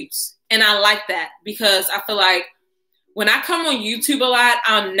fit loose. And I like that because I feel like when I come on YouTube a lot,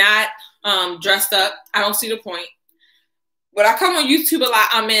 I'm not dressed up. I don't see the point. When I come on YouTube a lot,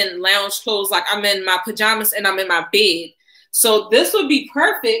 I'm in lounge clothes. Like, I'm in my pajamas and I'm in my bed. So this would be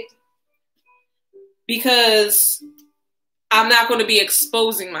perfect because I'm not going to be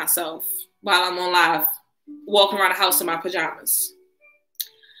exposing myself while I'm on live, walking around the house in my pajamas.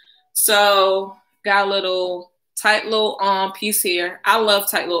 So got a little tight little arm piece here. I love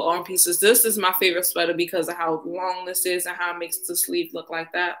tight little arm pieces. This is my favorite sweater because of how long this is and how it makes the sleeve look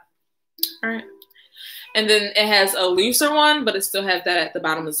like that. All right. And then it has a looser one, but it still has that at the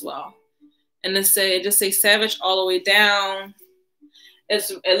bottom as well. And it just say Savage all the way down.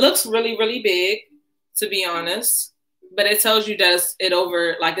 It looks really, really big, to be honest. But it tells you that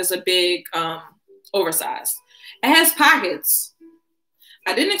it's a big oversized. It has pockets.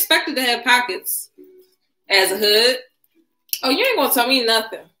 I didn't expect it to have pockets as a hood. Oh, you ain't gonna tell me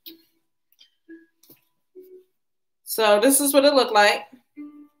nothing. So this is what it looked like.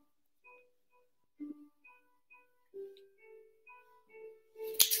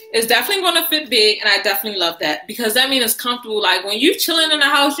 It's definitely going to fit big, and I definitely love that because that means it's comfortable. Like when you chilling in the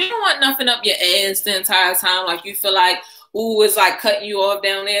house, you don't want nothing up your ass the entire time. Like you feel like, ooh, it's like cutting you off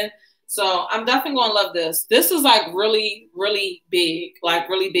down there. So I'm definitely going to love this. This is like really, really big, like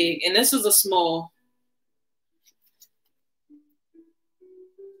really big. And this is a small.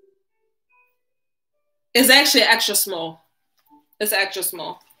 It's actually extra small. It's extra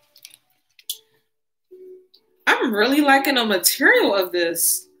small. I'm really liking the material of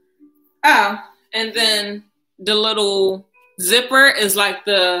this. Oh, and then the little zipper is like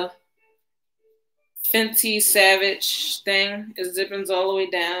the Fenty Savage thing. It zippers all the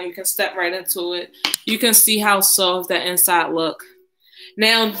way down. You can step right into it. You can see how soft that inside look.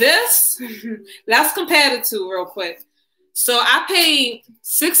 Now this, let's compare the two real quick. So I paid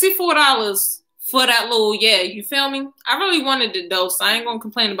 $64 for that little, you feel me? I really wanted it though, so I ain't gonna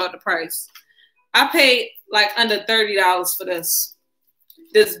complain about the price. I paid like under $30 for this.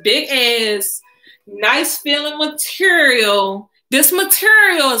 This big ass, nice feeling material. This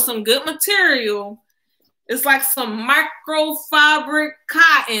material is some good material. It's like some microfabric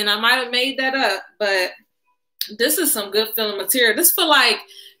cotton. I might have made that up, but this is some good feeling material. This feel like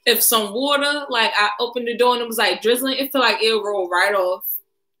if some water, like I opened the door and it was like drizzling, it feel like it'll roll right off.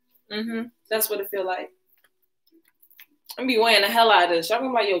 That's what it feel like. I'm be wearing the hell out of this. Y'all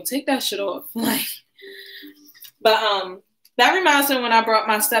gonna be like, yo, take that shit off. Like, but that reminds me when I brought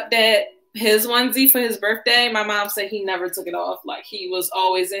my stepdad his onesie for his birthday. My mom said he never took it off. Like he was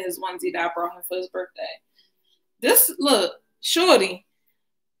always in his onesie that I brought him for his birthday. This, look, shorty,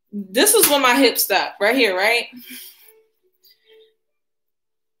 this is when my hips stop right here, right?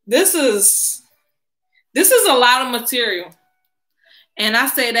 This is a lot of material. And I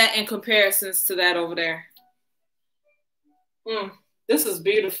say that in comparisons to that over there. This is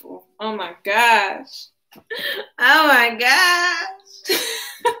beautiful. Oh my gosh. Oh my gosh.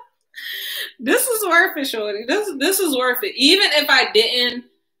 This is worth it, shorty. This is worth it. Even if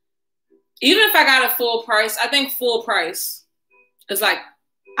I got a full price, I think full price is like,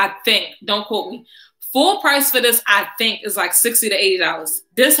 don't quote me. Full price for this, I think, is like $60 to $80.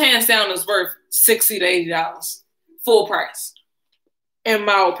 This hands down is worth $60 to $80. Full price. In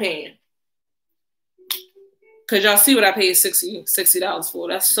my opinion. Because y'all see what I paid $60 for.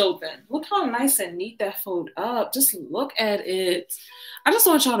 That's so thin. Look how nice and neat that fold up. Just look at it. I just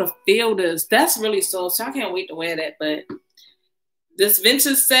want y'all to feel this. That's really soft. So I can't wait to wear that. But this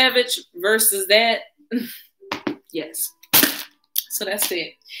vintage Savage versus that. Yes. So that's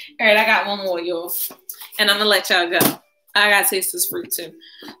it. All right, I got one more, y'all. And I'm going to let y'all go. I got to taste this fruit too.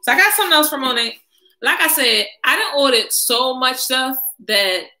 So I got something else from Monet. Like I said, I done ordered so much stuff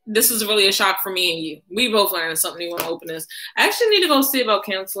that this is really a shock for me and you. We both learned something new when I open this. I actually need to go see about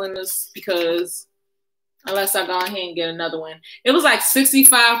canceling this because unless I go ahead and get another one. It was like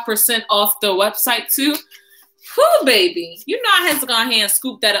 65% off the website too. Whew, baby. You know I had to go ahead and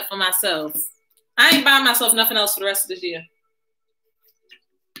scoop that up for myself. I ain't buying myself nothing else for the rest of this year.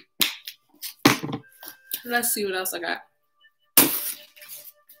 Let's see what else I got.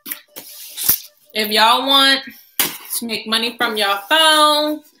 If y'all want to make money from your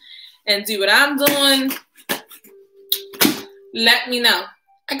phone and do what I'm doing, let me know.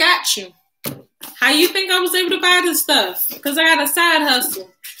 I got you. How you think I was able to buy this stuff? Because I got a side hustle.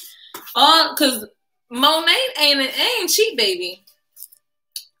 All because Monet ain't cheap, baby.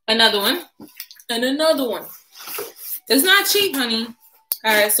 Another one. And another one. It's not cheap, honey.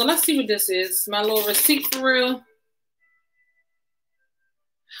 All right, so let's see what this is. My little receipt for real.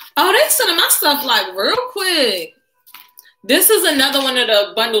 Oh, they sending my stuff like real quick. This is another one of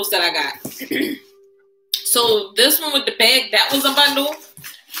the bundles that I got. So this one with the bag, that was a bundle.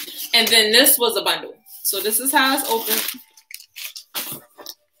 And then this was a bundle. So this is how it's open.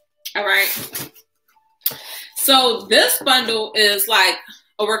 All right. So this bundle is like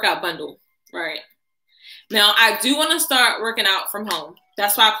a workout bundle, right? Now, I do want to start working out from home.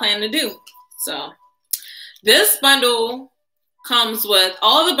 That's what I plan to do. So this bundle comes with,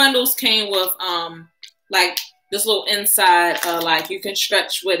 all the bundles came with like this little inside, like you can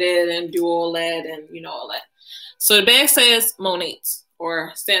stretch with it and do all that and you know all that. So the bag says Monat,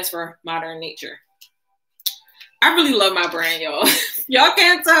 or stands for Modern Nature. I really love my brand, y'all. Y'all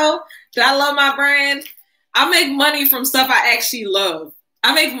can't tell that I love my brand. I make money from stuff I actually love.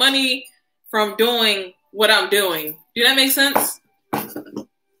 I make money from doing what I'm doing. Do that make sense?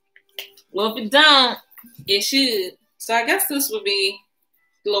 Well, if it don't, it should. So I guess this would be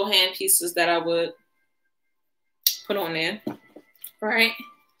the little hand pieces that I would put on there. Right?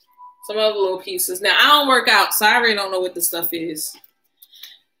 Some other little pieces. Now, I don't work out, so I really don't know what this stuff is.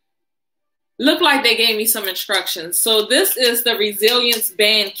 Look like they gave me some instructions. So this is the Resilience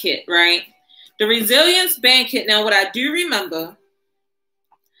Band Kit, right? The Resilience Band Kit. Now, what I do remember,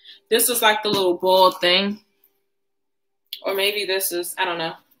 this is like the little ball thing. Or maybe this is, I don't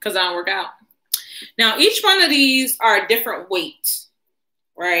know, because I don't work out. Now, each one of these are a different weight,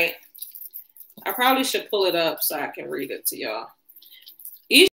 right? I probably should pull it up so I can read it to y'all.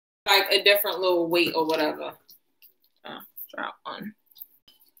 Each like a different little weight or whatever. Drop one.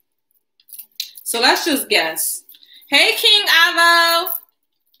 So let's just guess. Hey, King Avo.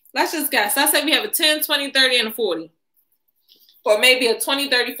 Let's just guess. I say we have a 10, 20, 30, and a 40. Or maybe a 20,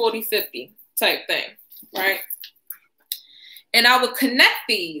 30, 40, 50 type thing, right? And I would connect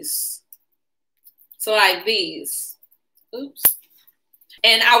these. So like these. Oops.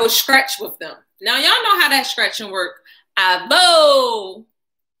 And I would stretch with them. Now, y'all know how that stretching work. Avo.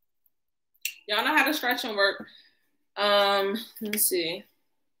 Y'all know how to stretch and work. Let me see.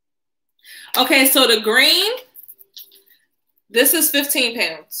 Okay, so the green, this is 15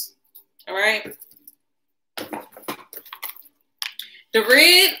 pounds. All right. The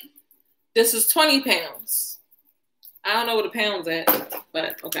red, this is 20 pounds. I don't know what a pound's at,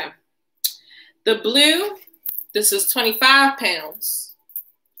 but okay. The blue, this is 25 pounds.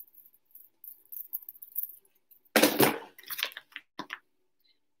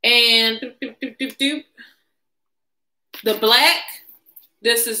 And the black,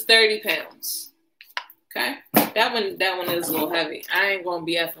 this is 30 pounds. Okay. That one is a little heavy. I ain't gonna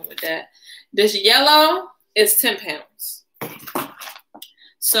be effing with that. This yellow is 10 pounds.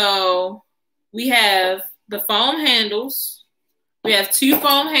 So we have the foam handles. We have 2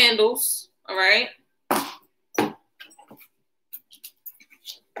 foam handles. All right.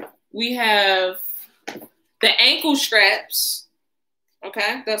 We have the ankle straps.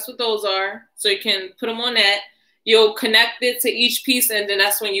 Okay, that's what those are. So you can put them on that. You'll connect it to each piece, and then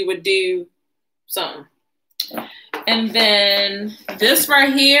that's when you would do something. And then this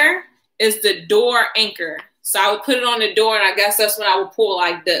right here is the door anchor. So I would put it on the door, and I guess that's when I would pull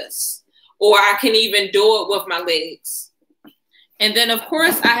like this. Or I can even do it with my legs. And then, of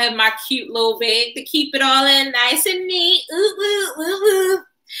course, I have my cute little bag to keep it all in nice and neat. Ooh, ooh, ooh, ooh.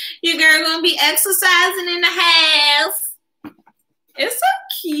 Your girl gonna be exercising in the house. It's so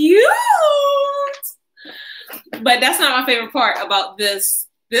cute. But that's not my favorite part about this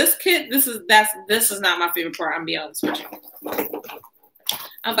kit. This is not my favorite part. I'm being honest with you.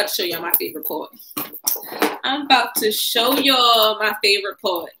 I'm about to show y'all my favorite part. I'm about to show y'all my favorite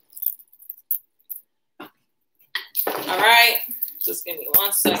part. All right. Just give me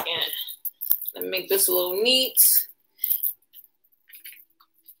 1 second. Let me make this a little neat.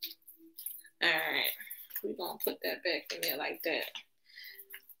 All right. We're going to put that back in there like that.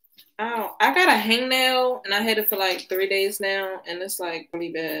 Oh, I got a hangnail, and I had it for like 3 days now, and it's like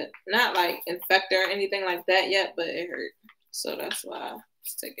really bad. Not like infected or anything like that yet, but it hurt. So that's why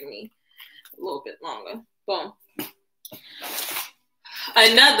it's taking me a little bit longer. Boom.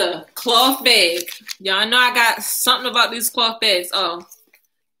 Another cloth bag. Y'all know I got something about these cloth bags. Oh,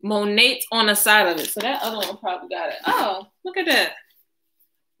 Monat on the side of it. So that other one probably got it. Oh, look at that.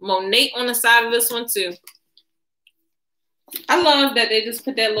 Monate on the side of this one too. I love that they just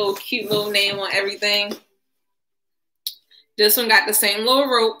put that little cute little name on everything. This one got the same little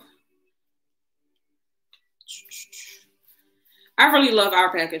rope. I really love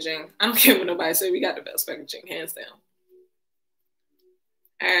our packaging. I don't care what nobody say. We got the best packaging, hands down.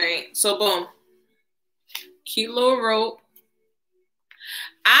 All right, so boom. Cute little rope.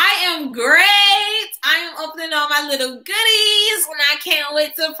 I am great. I am opening all my little goodies and I can't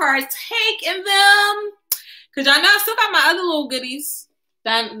wait to partake in them. Because y'all know I still got my other little goodies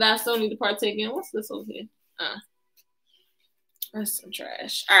that I still need to partake in. What's this over here? That's some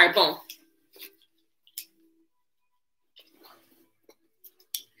trash. All right, boom.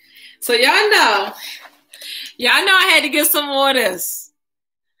 So y'all know I had to get some more of this.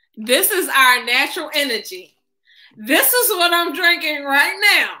 This is our natural energy. This is what I'm drinking right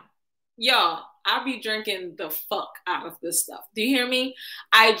now. Y'all, I'll be drinking the fuck out of this stuff. Do you hear me?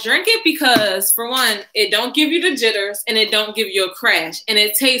 I drink it because, for one, it don't give you the jitters and it don't give you a crash. And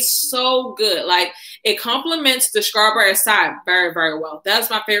it tastes so good. Like, it complements the strawberry side very, very well.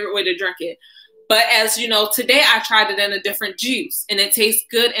 That's my favorite way to drink it. But as you know, today I tried it in a different juice and it tastes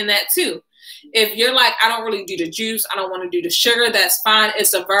good in that too. If you're like, I don't really do the juice, I don't want to do the sugar, that's fine.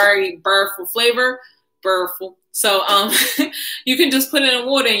 It's a very burrful flavor. Burrful. So you can just put it in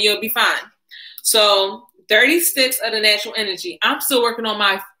water and you'll be fine. So 30 sticks of the natural energy. I'm still working on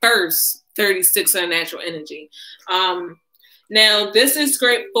my first 30 sticks of the natural energy. Now this is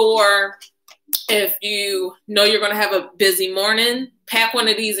great for if you know you're going to have a busy morning, pack one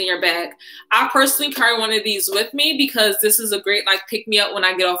of these in your bag. I personally carry one of these with me because this is a great like pick me up when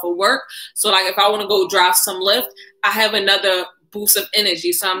I get off of work. So like if I want to go drive some lift, I have another boost of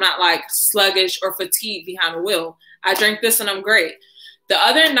energy. So I'm not like sluggish or fatigued behind the wheel. I drink this and I'm great. The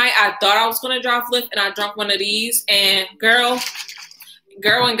other night I thought I was going to drive lift and I drank one of these and girl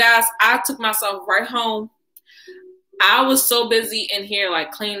and guys, I took myself right home. I was so busy in here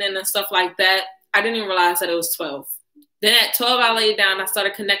like cleaning and stuff like that. I didn't even realize that it was 12. Then at 12, I laid down. I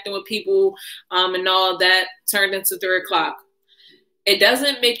started connecting with people and all that turned into 3 o'clock. It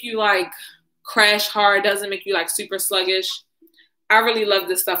doesn't make you like crash hard. Doesn't make you like super sluggish. I really love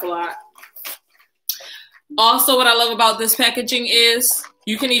this stuff a lot. Also, what I love about this packaging is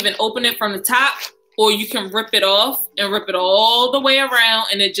you can even open it from the top or you can rip it off and rip it all the way around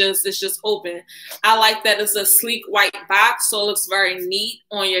and it's just open. I like that it's a sleek white box, so it looks very neat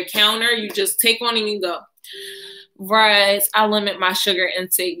on your counter. You just take one and you go. Right, I limit my sugar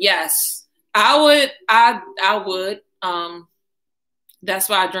intake. Yes, I would. That's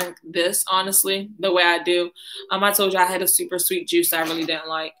why I drink this, honestly, the way I do. I told you I had a super sweet juice I really didn't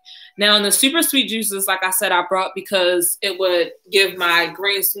like. Now, in the super sweet juices, like I said, I brought because it would give my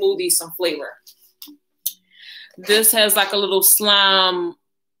green smoothie some flavor. This has like a little slime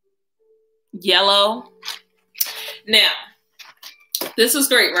yellow. Now, this is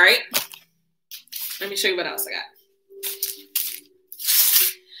great, right? Let me show you what else I got.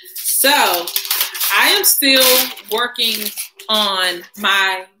 So, I am still working on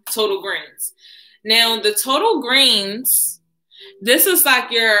my Total Greens. Now, the Total Greens, this is like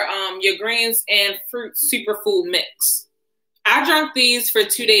your greens and fruit superfood mix. I drank these for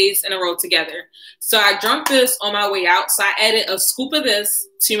 2 days in a row together. So I drank this on my way out. So I added a scoop of this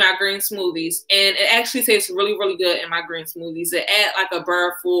to my green smoothies. And it actually tastes really, really good in my green smoothies. It adds like a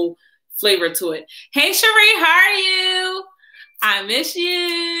burrful flavor to it. Hey, Sheree, how are you? I miss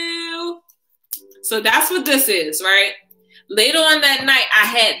you. So that's what this is, right? Later on that night, I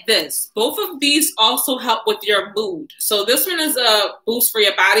had this. Both of these also help with your mood. So this one is a boost for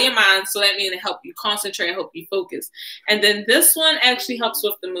your body and mind. So that means it helps you concentrate, help you focus. And then this one actually helps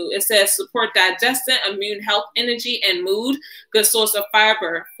with the mood. It says support digestion, immune health, energy, and mood. Good source of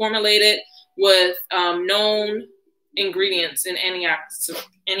fiber, formulated with known ingredients and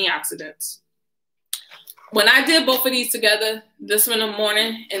antioxidants. When I did both of these together, this one in the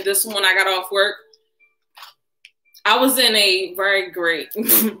morning and this one when I got off work, I was in a very great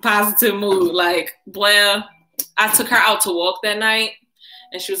positive mood. Like, Blair, I took her out to walk that night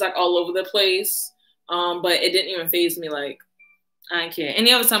and she was like all over the place. But it didn't even faze me. Like, I didn't care.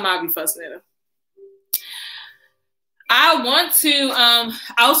 Any other time I'd be fussing at her. I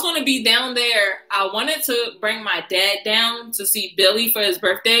was going to be down there. I wanted to bring my dad down to see Billy for his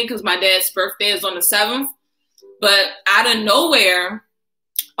birthday because my dad's birthday is on the 7th. But out of nowhere,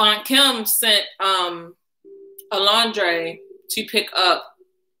 Aunt Kim sent Alondre to pick up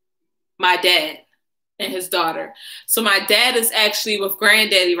my dad and his daughter. So my dad is actually with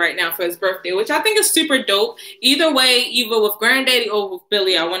Granddaddy right now for his birthday, which I think is super dope. Either way, either with Granddaddy or with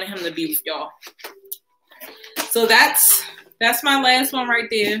Billy, I wanted him to be with y'all. So that's That's my last one right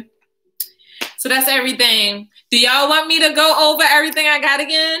there. So that's everything. Do y'all want me to go over everything I got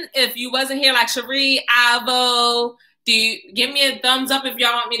again? If you wasn't here, like Cherie, Avo, give me a thumbs up if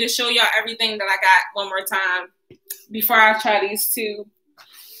y'all want me to show y'all everything that I got one more time before I try these two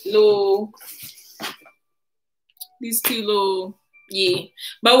little, yeah.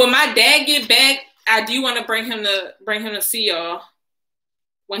 But when my dad get back, I do want to bring him to see y'all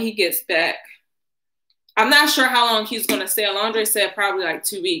when he gets back. I'm not sure how long he's gonna stay. Alondre said probably like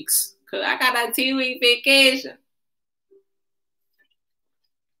 2 weeks. Cause I got a 2-week vacation.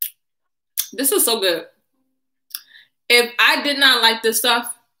 This is so good. If I did not like this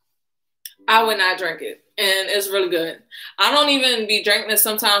stuff, I would not drink it. And it's really good. I don't even be drinking this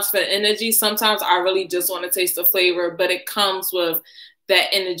sometimes for energy. Sometimes I really just want to taste the flavor, but it comes with that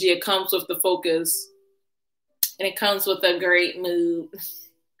energy. It comes with the focus. And it comes with a great mood.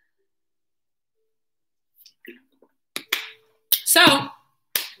 So,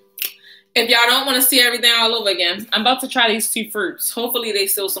 if y'all don't want to see everything all over again, I'm about to try these 2 fruits. Hopefully they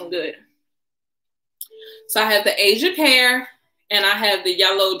still some good. So I have the Asia pear and I have the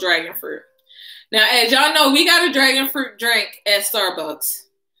yellow dragon fruit. Now, as y'all know, we got a dragon fruit drink at Starbucks.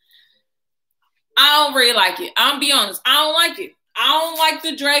 I don't really like it. I'm be honest. I don't like it. I don't like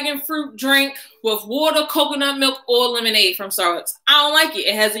the dragon fruit drink with water, coconut milk, or lemonade from Starbucks. I don't like it.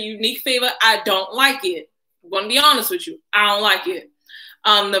 It has a unique flavor. I don't like it. I'm going to be honest with you. I don't like it.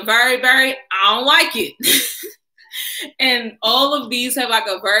 The berry, I don't like it. And all of these have like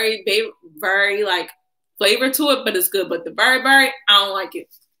a very like flavor to it, but it's good. But the berry, I don't like it.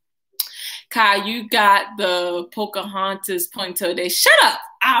 Kai, you got the Pocahontas ponytail day. Shut up,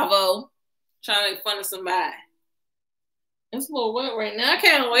 Avo. Trying to make fun of somebody. It's a little wet right now. I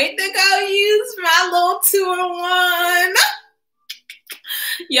can't wait to go use my little 2-in-1.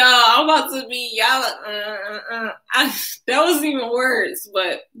 Y'all, I'm about to be y'all. That wasn't even words,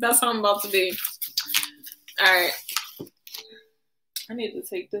 but that's how I'm about to be. All right. I need to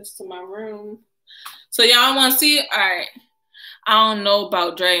take this to my room. So y'all want to see it? All right. I don't know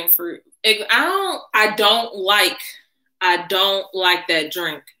about dragon fruit. I don't like that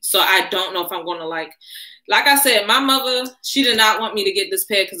drink. So I don't know if I'm going to like. Like I said, my mother, she did not want me to get this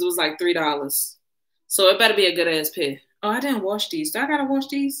pair because it was like $3. So it better be a good ass pair. Oh, I didn't wash these. Do I gotta wash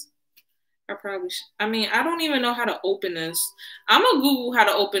these? I probably should. I mean, I don't even know how to open this. I'm gonna Google how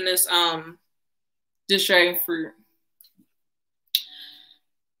to open this dragon fruit.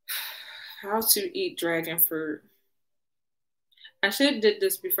 How to eat dragon fruit. I should have did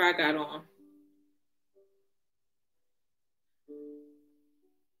this before I got on.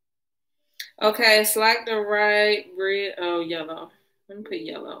 Okay, select the right red. Oh, yellow. Let me put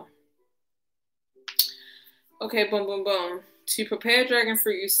yellow. Okay, boom, boom, boom. To prepare dragon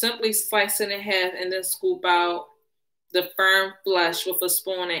fruit, you simply slice it in half and then scoop out the firm flesh with a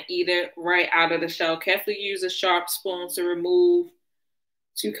spoon and eat it right out of the shell. Carefully use a sharp spoon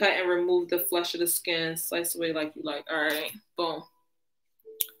to cut and remove the flesh of the skin. Slice away like you like. All right, boom.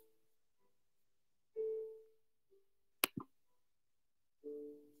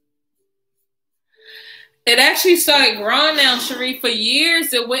 It actually started growing now, Cherie. For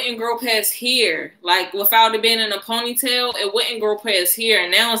years, it wouldn't grow past here. Like, without it being in a ponytail, it wouldn't grow past here.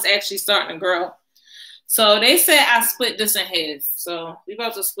 And now it's actually starting to grow. So they said I split this in half. So we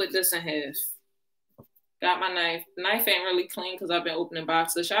about to split this in half. Got my knife. The knife ain't really clean because I've been opening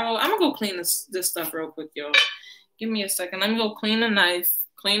boxes. I'm going to go clean this stuff real quick, y'all. Give me a second. Let me go clean the knife,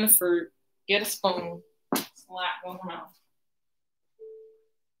 clean the fruit, get a spoon. It's a lot going on.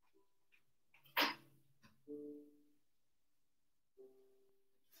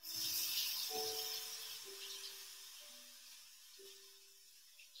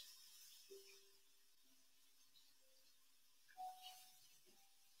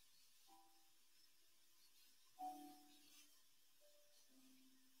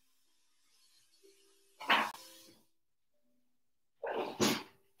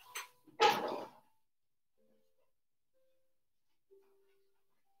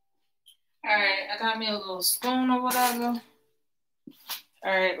 All right, I got me a little spoon or whatever.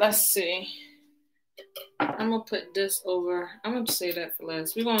 All right, let's see. I'm going to put this over. I'm going to say that for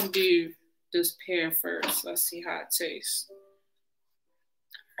last. We're going to do this pear first. Let's see how it tastes.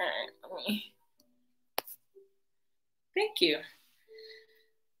 All right, let me. Thank you.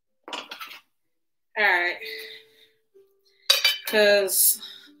 All right. Because,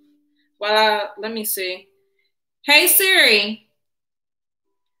 let me see. Hey, Siri.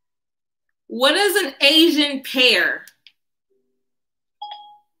 What is an Asian pear?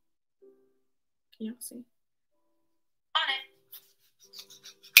 Can you see? On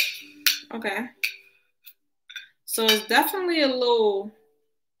it. Okay. So it's definitely a little...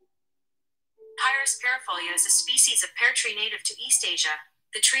 Pyrus perifolia is a species of pear tree native to East Asia.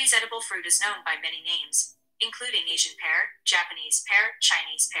 The tree's edible fruit is known by many names, including Asian pear, Japanese pear,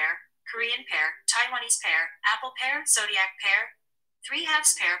 Chinese pear, Korean pear, Taiwanese pear, apple pear, zodiac pear,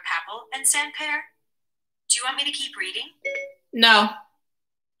 three-halves pear, papal, and sand pear. Do you want me to keep reading? No.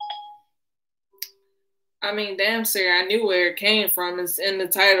 I mean, damn, sir, I knew where it came from. It's in the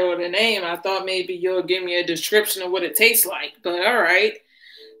title of the name. I thought maybe you'll give me a description of what it tastes like, but all right.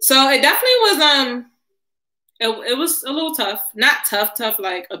 So it definitely was, it was a little tough. Not tough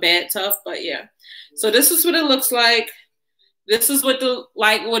like a bad tough, but yeah. So this is what it looks like. This is what the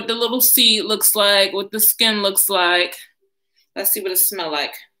little seed looks like, what the skin looks like. Let's see what it smells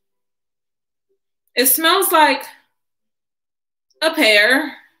like. It smells like a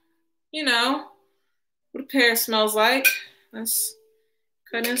pear, you know, what a pear smells like. Let's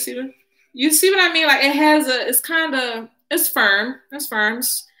cut and see what, you see what I mean? Like it has it's firm. It's firm.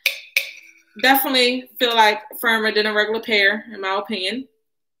 It's definitely feel like firmer than a regular pear, in my opinion.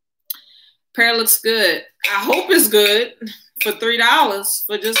 Pear looks good. I hope it's good for $3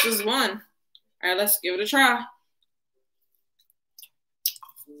 for just this one. All right, let's give it a try.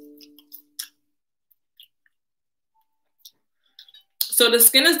 So the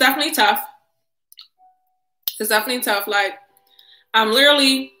skin is definitely tough. It's definitely tough. Like I'm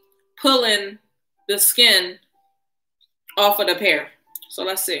literally pulling the skin off of the pear. So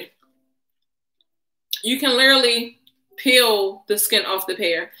let's see. You can literally peel the skin off the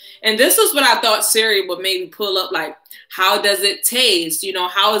pear. And this is what I thought Siri would maybe pull up, like, how does it taste? You know,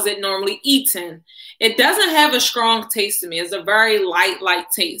 how is it normally eaten? It doesn't have a strong taste to me. It's a very light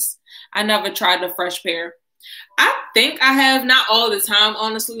taste. I never tried the fresh pear. I think I have, not all the time,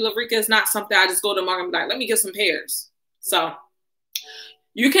 honestly, Lavrika. It's not something I just go to the market and be like, let me get some pears. So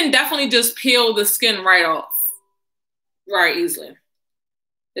you can definitely just peel the skin right off very easily.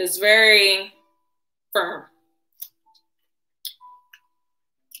 It's very firm.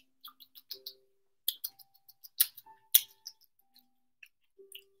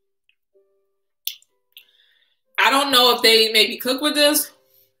 I don't know if they maybe cook with this.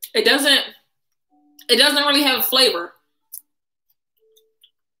 It doesn't really have a flavor.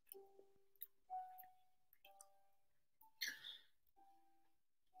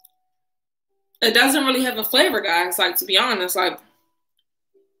 It doesn't really have a flavor, guys. Like, to be honest, like,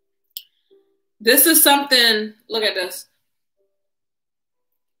 this is something, look at this.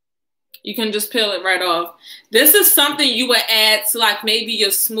 You can just peel it right off. This is something you would add to like maybe your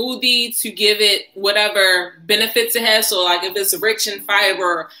smoothie to give it whatever benefits it has. So like if it's rich in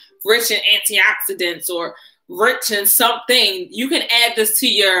fiber, rich in antioxidants, or rich in something, you can add this to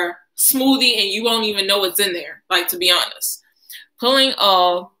your smoothie and you won't even know what's in there. Like, to be honest, pull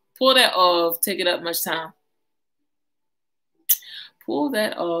that off, take it up much time. Pull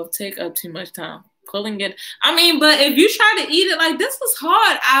that off, take up too much time. Pulling it. I mean, but if you try to eat it, like, this is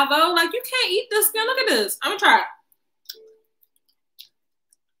hard, Avo. Like, you can't eat this skin. Look at this. I'm gonna try it.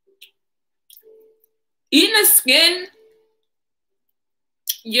 Eating the skin,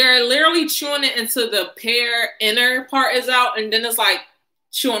 you're literally chewing it until the pear inner part is out, and then it's like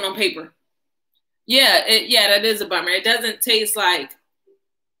chewing on paper. Yeah, that is a bummer. It doesn't taste like,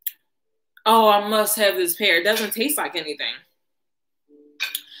 oh, I must have this pear. It doesn't taste like anything.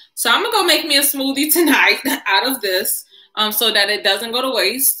 So I'm going to go make me a smoothie tonight out of this so that it doesn't go to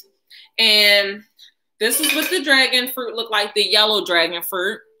waste. And this is what the dragon fruit looked like, the yellow dragon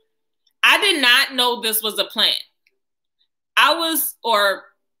fruit. I did not know this was a plant. I was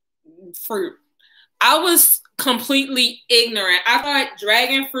completely ignorant. I thought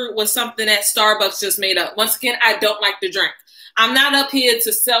dragon fruit was something that Starbucks just made up. Once again, I don't like the drink. I'm not up here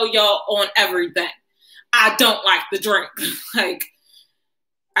to sell y'all on everything. I don't like the drink. Like,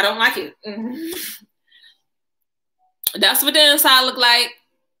 I don't like it. That's what the inside look like.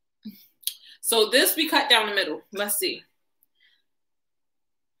 So this we cut down the middle. Let's see.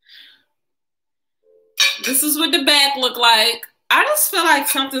 This is what the back look like. I just feel like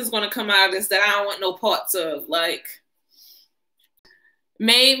something's going to come out of this that I don't want no parts of. Like,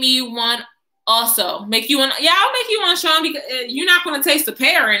 made me want also. Make you want, yeah, I'll make you want, Sean, because you're not going to taste the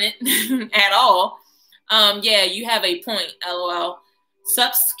pear in it at all. Yeah, you have a point, LOL.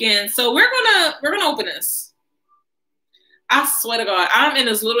 Sup skin. So we're gonna open this. I swear to God, I'm in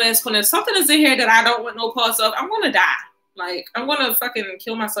this little ass corner. If something is in here that I don't want no parts of, I'm gonna die. Like, I'm gonna fucking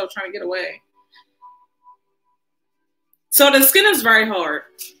kill myself trying to get away. So the skin is very hard.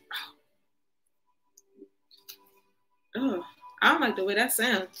 Oh, I don't like the way that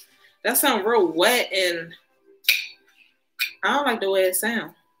sounds. That sounds real wet, and I don't like the way it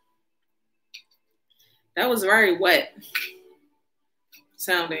sounds. That was very wet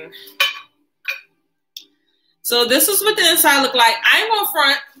sounding. So this is what the inside look like. I ain't gonna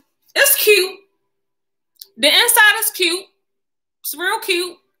front. It's cute. The inside is cute. It's real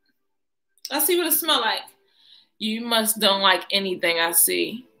cute. Let's see what it smell like. You must don't like anything I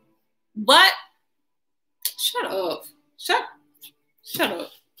see. But shut up. Shut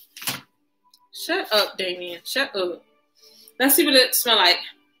up. Shut up, Damien. Shut up. Let's see what it smell like.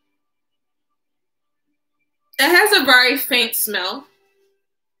 It has a very faint smell.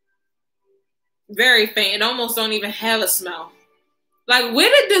 Very faint. It almost don't even have a smell. Like, where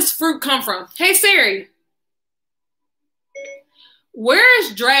did this fruit come from? Hey, Siri. Where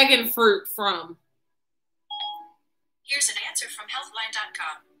is dragon fruit from? Here's an answer from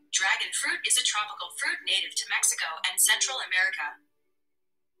healthline.com. Dragon fruit is a tropical fruit native to Mexico and Central America.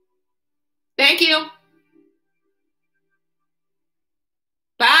 Thank you.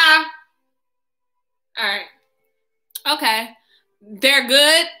 Bye. All right. Okay. They're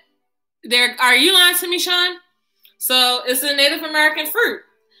good. Are you lying to me, Sean? So it's a Native American fruit.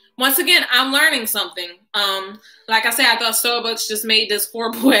 Once again, I'm learning something. Like I said, I thought Starbucks just made this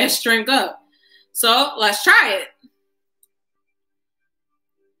horrible ass drink up. So let's try it.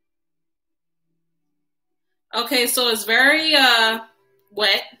 Okay, so it's very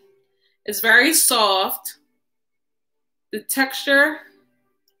wet. It's very soft. The texture,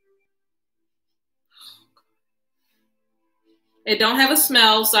 it don't have a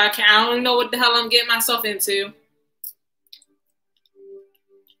smell, so I don't know what the hell I'm getting myself into.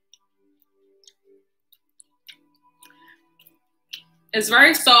 It's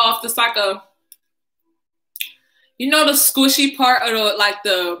very soft. It's like a, you know, the squishy part of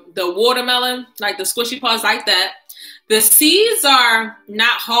the watermelon, like the squishy parts like that. The seeds are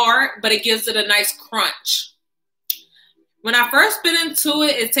not hard, but it gives it a nice crunch. When I first bit into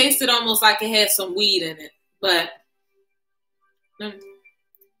it, it tasted almost like it had some weed in it, but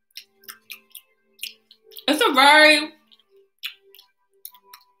it's a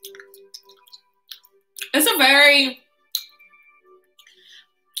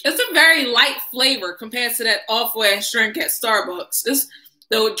very light flavor compared to that awful ass drink at Starbucks.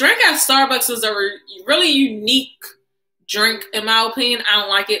 The drink at Starbucks is a really unique drink, in my opinion. I don't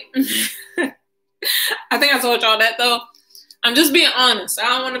like it. I think I told y'all that though. I'm just being honest. I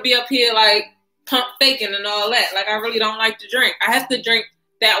don't want to be up here like pump faking and all that. Like, I really don't like the drink. I have to drink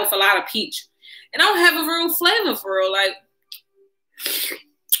that with a lot of peach. And I don't have a real flavor for real. Like,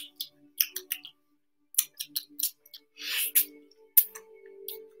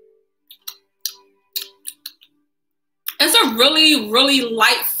 it's a really, really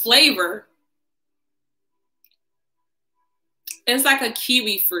light flavor. It's like a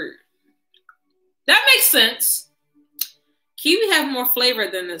kiwi fruit. That makes sense. Kiwi have more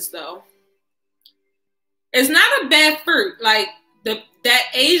flavor than this, though. It's not a bad fruit. Like, that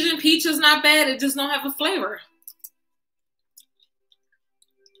Asian peach is not bad. It just don't have a flavor.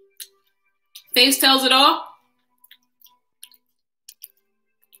 Face tells it all.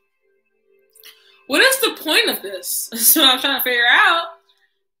 What is the point of this? That's what I'm trying to figure out.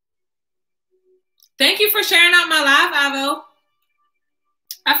 Thank you for sharing out my live, Avo.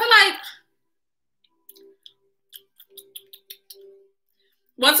 I feel like,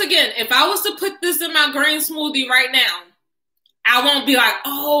 once again, if I was to put this in my green smoothie right now, I won't be like,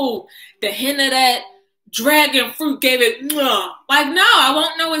 oh, the hint of that dragon fruit gave it, like, no, I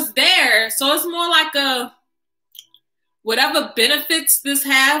won't know it's there. So it's more like a, whatever benefits this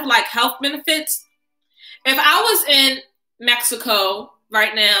have, like health benefits. If I was in Mexico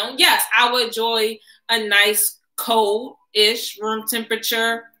right now, yes, I would enjoy a nice cold-ish room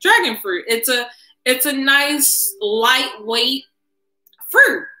temperature dragon fruit. It's a nice lightweight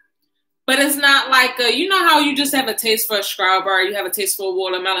fruit, but it's not like you know how you just have a taste for a strawberry, you have a taste for a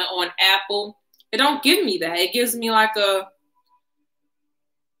watermelon or an apple. It don't give me that. It gives me like a,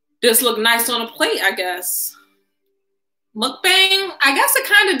 this look nice on a plate, I guess. Mukbang, I guess it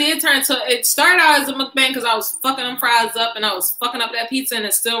kind of did turn to, it started out as a mukbang because I was fucking them fries up and I was fucking up that pizza and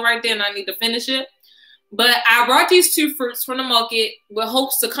it's still right there and I need to finish it. But I brought these two fruits from the market with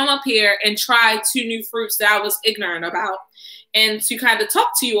hopes to come up here and try two new fruits that I was ignorant about and to kind of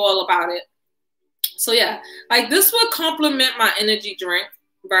talk to you all about it. So yeah, like this would complement my energy drink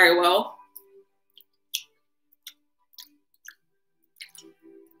very well.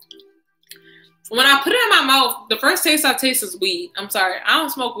 When I put it in my mouth, the first taste I taste is weed. I'm sorry, I don't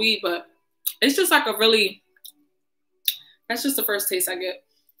smoke weed, but it's just like a really, that's just the first taste I get.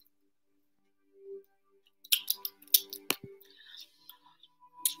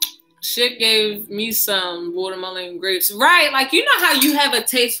 Shit gave me some watermelon and grapes. Right, like, you know how you have a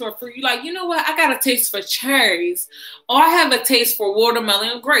taste for fruit. You like, you know what? I got a taste for cherries. Or I have a taste for watermelon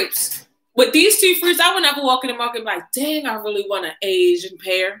and grapes. With these two fruits, I would never walk in the market and be like, dang, I really want an Asian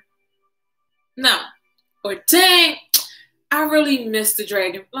pear. No. Or dang, I really miss the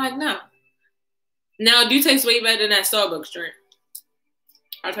dragon. Like, no. Now, it do taste way better than that Starbucks drink.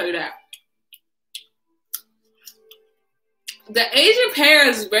 I'll tell you that. The Asian pear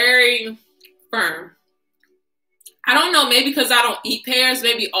is very firm. I don't know, maybe because I don't eat pears,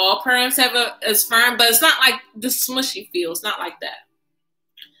 maybe all pears is firm, but it's not like the smushy feel. It's not like that.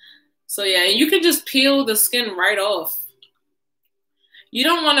 So yeah, you can just peel the skin right off. You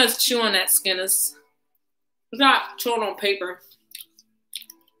don't want to chew on that skin. It's not chewing on paper.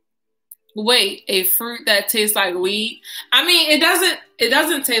 Wait, a fruit that tastes like weed? I mean, it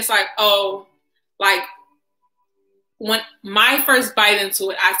doesn't taste like, oh, like when my first bite into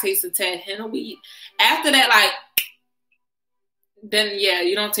it, I tasted a tad hint of weed. After that, like, then yeah,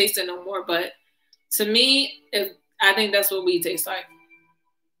 you don't taste it no more. But to me, I think that's what weed tastes like.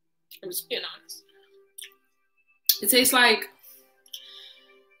 I'm just being honest. It tastes like,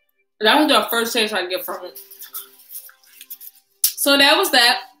 that was the first taste I get from it. So that was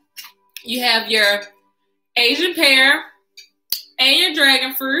that. You have your Asian pear and your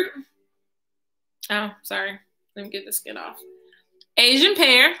dragon fruit. Oh, sorry. Let me get the skin off. Asian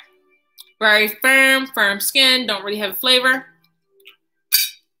pear, very firm skin, don't really have a flavor.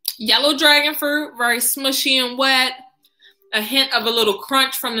 Yellow dragon fruit, very smushy and wet. A hint of a little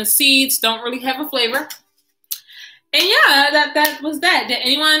crunch from the seeds, don't really have a flavor. And yeah, that was that. Did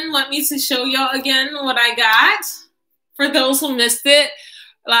anyone want me to show y'all again what I got? For those who missed it,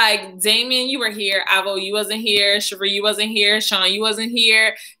 like Damien, you were here. Avo, you wasn't here. Cherie, you wasn't here. Sean, you wasn't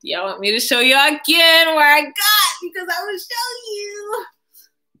here. Y'all want me to show y'all again where I got, because I will show you.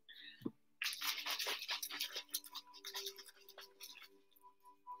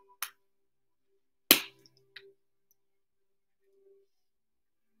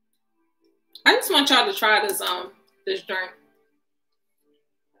 I just want y'all to try this drink.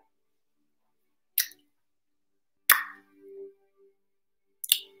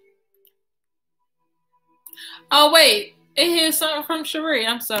 Oh, wait. It hit something from Cherie.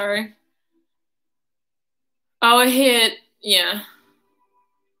 I'm sorry. Oh, it hit, yeah.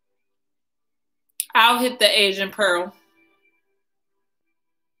 I'll hit the Asian Pearl.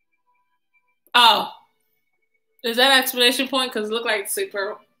 Oh. Is that exclamation point? Because it looked like it's a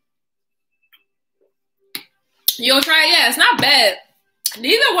pearl. You'll try it? Yeah, it's not bad.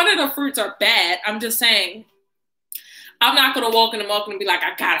 Neither one of the fruits are bad. I'm just saying, I'm not going to walk in the market and be like,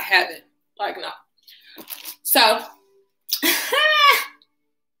 I got to have it. Like, no. So, I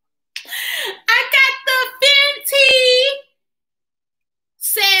got the Fenty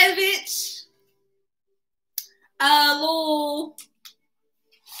Savage.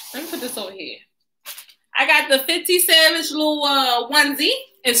 Let me put this over here. I got the Fenty Savage little onesie.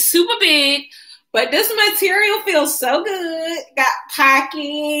 It's super big, but this material feels so good. Got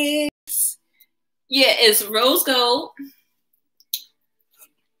pockets. Yeah, it's rose gold.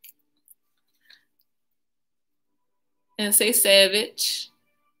 And say Savage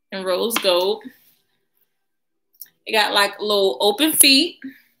and rose gold. It got like little open feet.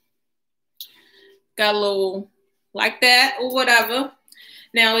 Got a little like that or whatever.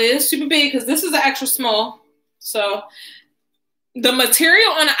 Now it is super big because this is an extra small. So the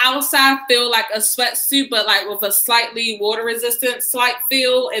material on the outside feel like a sweatsuit, but like with a slightly water resistant slight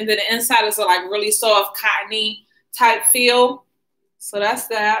feel. And then the inside is a like really soft cottony type feel. So that's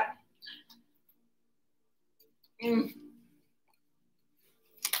that.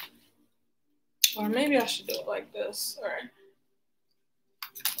 Or maybe I should do it like this. All right.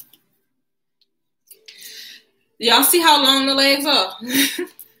 Y'all see how long the legs are?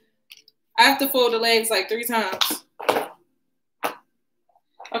 I have to fold the legs like 3 times.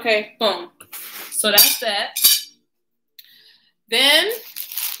 Okay, boom. So that's that. Then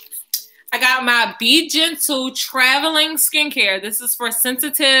I got my Be Gentle Traveling Skincare. This is for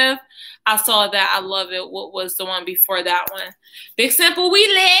sensitive. I saw that. I love it. What was the one before that one? Big Simple, we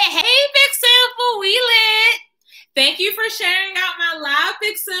lit. Hey, Big Simple, we lit. Thank you for sharing out my live,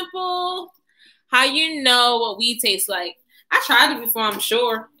 Big Simple. How you know what weed tastes like? I tried it before, I'm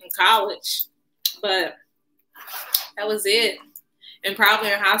sure, in college. But that was it. And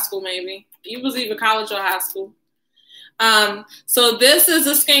probably in high school, maybe. It was either college or high school. So this is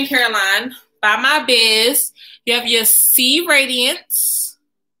a skincare line by My Biz. You have your C Radiance.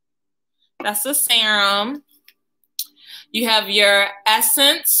 That's a serum. You have your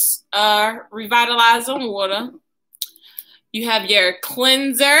Essence Revitalizing Water. You have your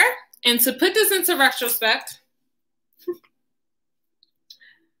cleanser. And to put this into retrospect,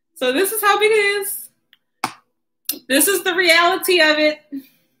 so this is how big it is. This is the reality of it.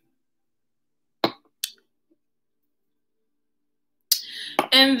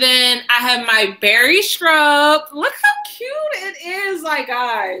 And then I have my berry scrub. Look how cute it is, like,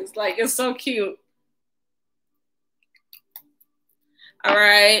 guys. Like, it's so cute. All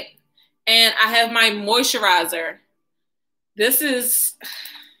right. And I have my moisturizer. This is,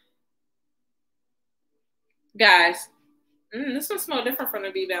 guys, this one smells different from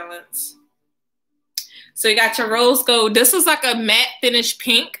the Be Balance. So you got your rose gold. This is like a matte finish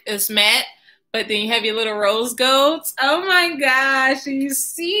pink. It's matte, but then you have your little rose golds. Oh my gosh, do you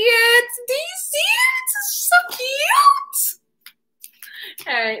see it? Do you see it? It's so cute.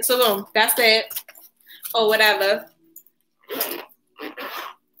 All right, so boom, that's it. Or whatever.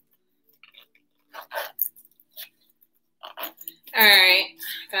 All right,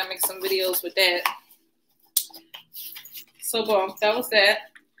 gotta make some videos with that. So boom, that was that.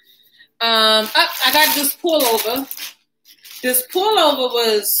 I got this pullover. This pullover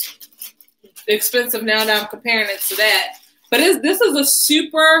was expensive now that I'm comparing it to that. But this is a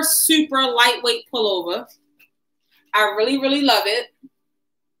super, super lightweight pullover. I really, really love it.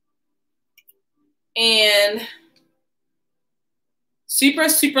 And super,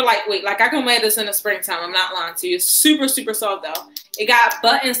 super lightweight. Like, I can wear this in the springtime. I'm not lying to you. It's super, super soft, though. It got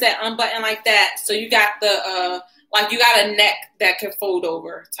buttons that unbutton like that. So you got the, like, you got a neck that can fold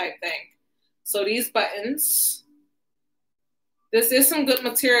over type thing. So these buttons. This is some good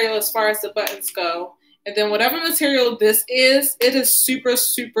material as far as the buttons go. And then whatever material this is, it is super,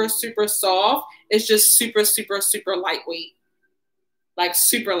 super, super soft. It's just super, super, super lightweight. Like,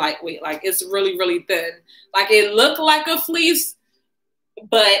 super lightweight. Like, it's really, really thin. Like, it looked like a fleece,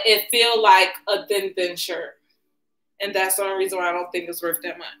 but it feel like a thin, thin shirt. And that's the only reason why I don't think it's worth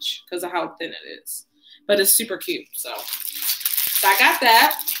that much, because of how thin it is. But it's super cute. So I got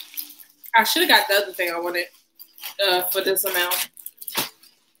that. I should have got the other thing I wanted for this amount.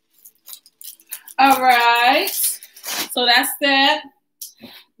 All right. So that's that.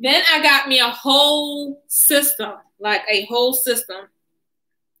 Then I got me a whole system, like a whole system.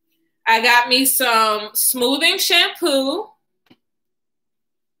 I got me some smoothing shampoo.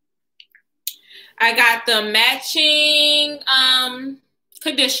 I got the matching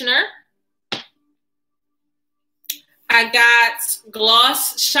conditioner. I got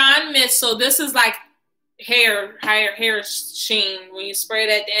Gloss Shine Mist. So this is like hair sheen. When you spray it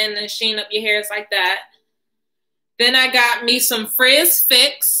at the end and sheen up your hair, it's like that. Then I got me some Frizz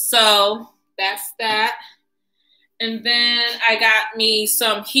Fix. So that's that. And then I got me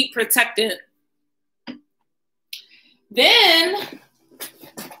some heat protectant. Then,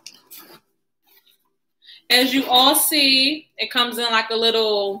 as you all see, it comes in like a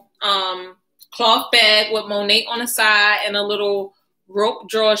little cloth bag with Monat on the side and a little rope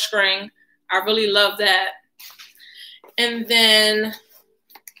drawstring. I really love that. And then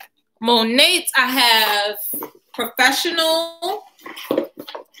Monat, I have Professional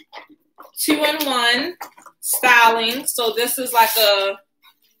 2-in-1 styling. So this is like a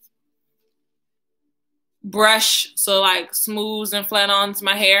brush, so like smooths and flat-ons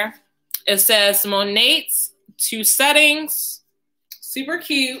my hair. It says Monat 2 settings. Super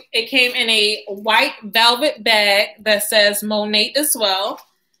cute. It came in a white velvet bag that says Monat as well.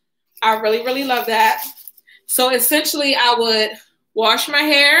 I really, really love that. So essentially, I would wash my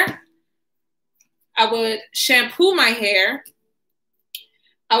hair. I would shampoo my hair.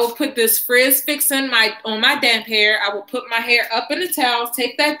 I would put this Frizz Fix on my damp hair. I will put my hair up in the towel,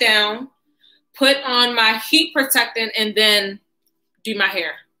 take that down, put on my heat protectant, and then do my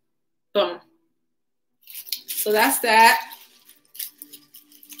hair. Boom. So that's that.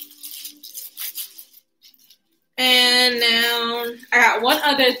 And now I got one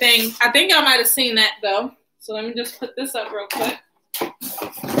other thing. I think y'all might have seen that though. So let me just put this up real quick.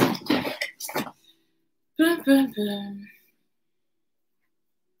 Boom, boom, boom.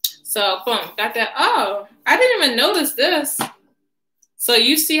 So boom, got that. Oh, I didn't even notice this. So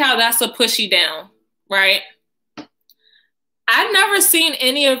you see how that's a pushy down, right? I've never seen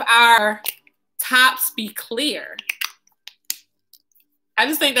any of our tops be clear. I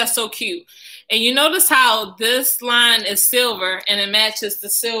just think that's so cute. And you notice how this line is silver and it matches the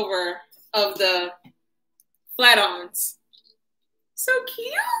silver of the flat-ons. So cute.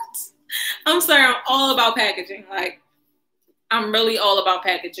 I'm sorry, I'm all about packaging. Like, I'm really all about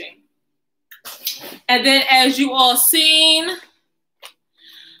packaging. And then as you all seen,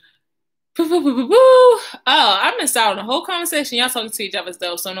 oh, I missed out on the whole conversation. Y'all talking to each other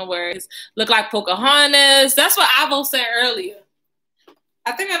though, so no worries. Look like Pocahontas. That's what Avo said earlier.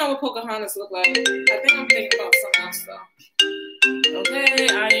 I think I know what Pocahontas look like. I think I'm thinking about something else though. Okay,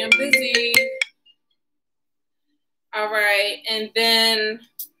 I am busy. All right, and then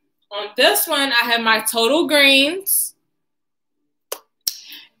on this one, I have my Total Greens.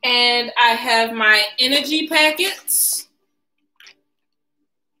 And I have my energy packets.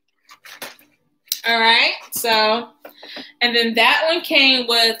 All right, so, and then that one came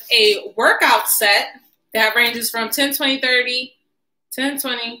with a workout set that ranges from 10, 20, 30, 10,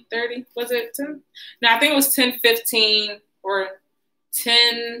 20, 30, was it 10? No, I think it was 10, 15, or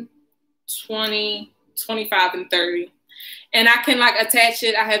 10, 20, 25, and 30. And I can like attach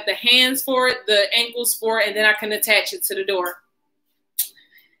it. I have the hands for it, the ankles for it, and then I can attach it to the door.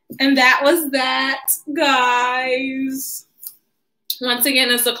 And that was that, guys. Once again,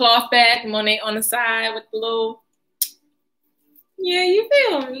 it's a cloth bag, Monet on the side with the little, yeah, you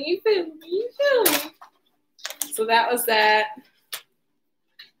feel me, you feel me, you feel me. So that was that.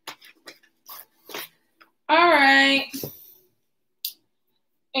 All right.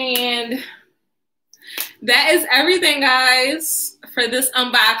 And that is everything, guys, for this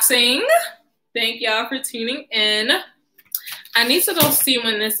unboxing. Thank y'all for tuning in. I need to go see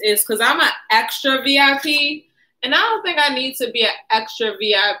when this is because I'm an extra VIP. And I don't think I need to be an extra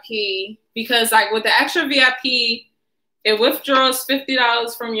VIP because like with the extra VIP, it withdraws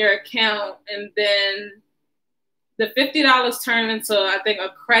 $50 from your account. And then the $50 turn into, I think, a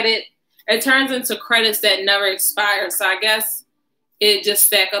credit. It turns into credits that never expire. So I guess it just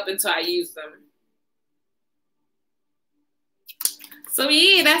stack up until I use them. So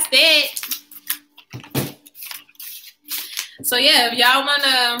yeah, that's it. So yeah, if y'all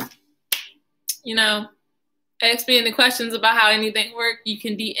wanna, ask me any questions about how anything works, you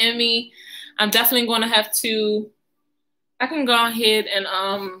can DM me. I'm definitely gonna have to. I can go ahead and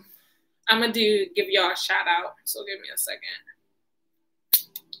I'm gonna give y'all a shout out. So give me a second.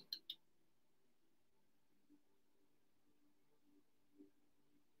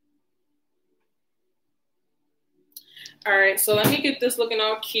 All right, so let me get this looking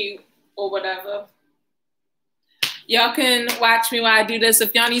all cute or whatever. Y'all can watch me while I do this.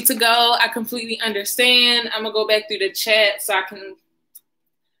 If y'all need to go, I completely understand. I'm going to go back through the chat so I can...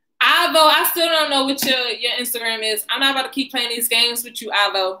 Ivo, I still don't know what your Instagram is. I'm not about to keep playing these games with you,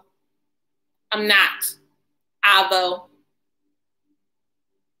 Ivo. I'm not. Ivo.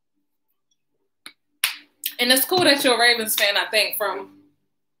 And it's cool that you're a Ravens fan, I think. From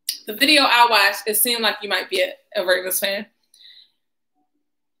the video I watched, it seemed like you might be a Ravens fan.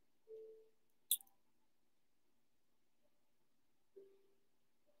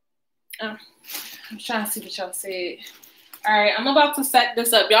 I'm trying to see what y'all said. All right, I'm about to set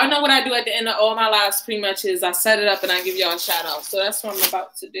this up. Y'all know what I do at the end of all my lives pretty much is I set it up and I give y'all a shout out. So that's what I'm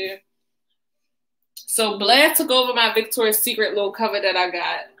about to do. So Blair took over my Victoria's Secret little cover that I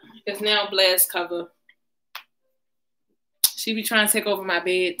got. It's now Blair's cover. She be trying to take over my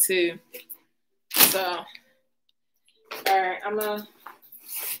bed too. So, all right, I'm going to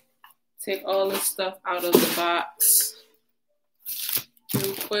take all this stuff out of the box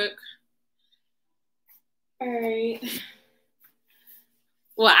real quick. All right.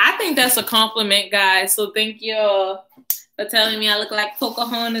 Well, I think that's a compliment, guys. So thank y'all for telling me I look like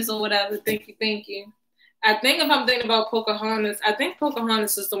Pocahontas or whatever. Thank you, thank you. I think if I'm thinking about Pocahontas, I think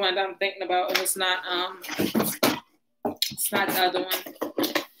Pocahontas is the one that I'm thinking about, and it's not the other one.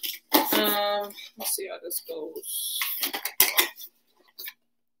 Let's see how this goes.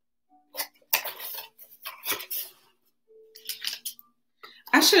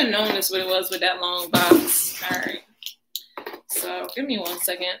 I should have known this what it was with that long box. All right. So give me 1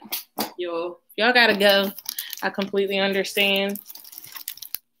 second. Y'all gotta go. I completely understand.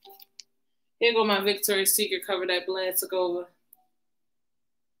 Here go my Victoria's Secret cover that Blair took over.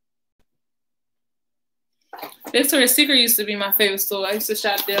 Victoria's Secret used to be my favorite store. I used to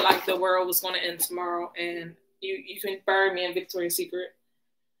shop there like the world was going to end tomorrow, and you can bury me in Victoria's Secret.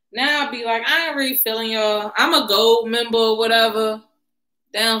 Now I'll be like, I ain't really feeling y'all. I'm a gold member or whatever.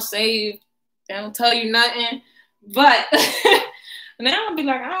 They don't say, they don't tell you nothing. But now I'll be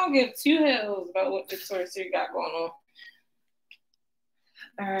like, I don't give two hells about what Victoria's Secret got going on.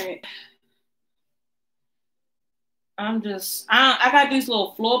 All right. I got these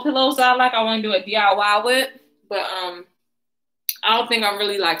little floor pillows I like. I want to do a DIY with, but I don't think I'm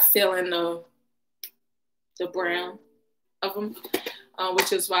really like feeling the brown of them,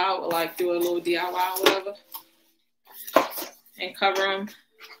 which is why I would like do a little DIY or whatever and cover them.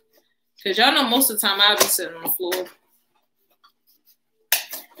 Cause y'all know most of the time I'll be sitting on the floor.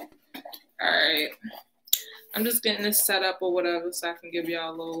 All right, I'm just getting this set up or whatever so I can give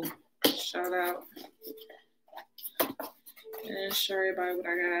y'all a little shout out. And show everybody what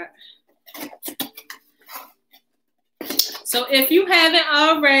I got. So if you haven't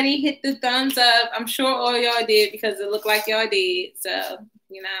already, hit the thumbs up. I'm sure all y'all did because it looked like y'all did. So,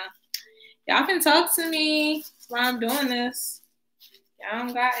 you know, y'all can talk to me while I'm doing this. Y'all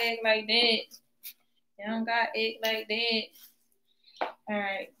don't got egg like that. Y'all don't got egg like that. All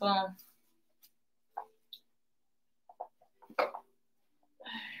right, boom.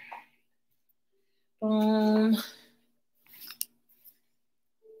 Boom.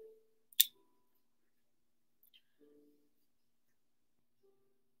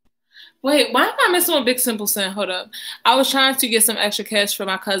 Wait, why am I missing one Big Simple Sin? Hold up. I was trying to get some extra cash for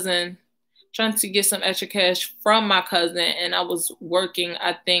my cousin. Trying to get some extra cash from my cousin, and I was working,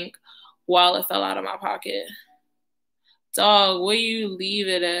 I think, while it fell out of my pocket. Dog, where you leave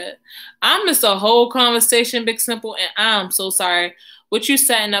it at? I missed a whole conversation, Big Simple, and I'm so sorry. What you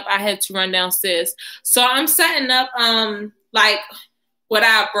setting up, I had to run downstairs. So I'm setting up like what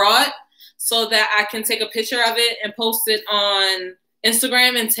I brought so that I can take a picture of it and post it on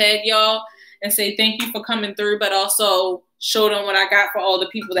Instagram and tag y'all and say thank you for coming through, but also show them what I got for all the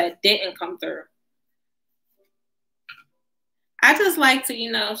people that didn't come through. I just like to,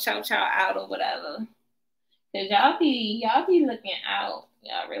 you know, shout out or whatever. Cause y'all be looking out.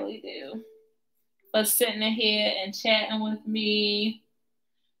 Y'all really do. But sitting in here and chatting with me.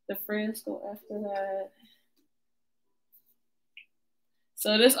 The friends go after that.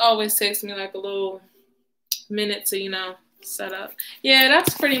 So this always takes me like a little minute to, you know, set up. Yeah,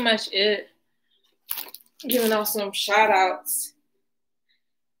 that's pretty much it. Giving out some shout outs.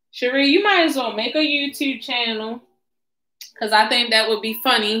 Cherie, you might as well make a YouTube channel. Cause I think that would be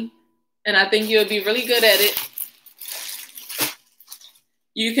funny. And I think you'll be really good at it.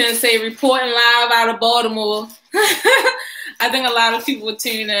 You can say reporting live out of Baltimore. I think a lot of people would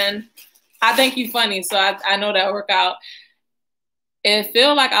tune in. I think you're funny, so I know that'll work out. It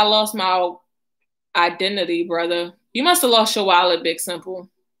feel like I lost my identity, brother. You must have lost your wallet, Big Simple.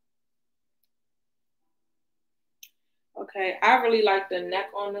 Okay, I really like the neck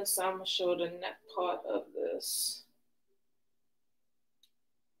on this, so I'm going to show the neck part of this.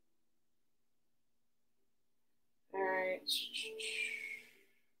 All right.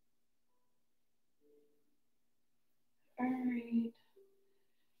 All right.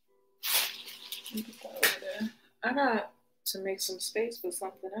 I got to make some space for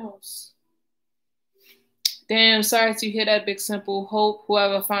something else. Damn, sorry to hear that, Big Simple. Hope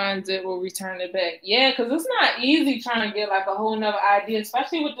whoever finds it will return it back. Yeah, because it's not easy trying to get like a whole nother idea,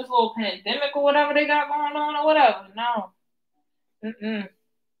 especially with this little pandemic or whatever they got going on or whatever. No.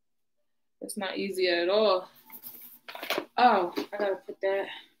 It's not easy at all. Oh, I gotta put that.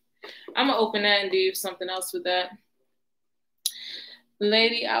 I'm gonna open that and do something else with that.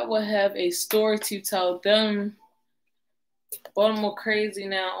 Lady, I will have a story to tell them. Baltimore crazy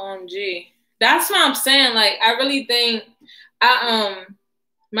now, OMG. That's what I'm saying. Like, I really think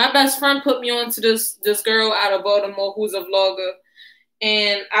my best friend put me on to this girl out of Baltimore who's a vlogger.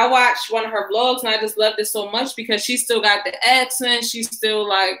 And I watched one of her vlogs and I just loved it so much because she still got the accent. She still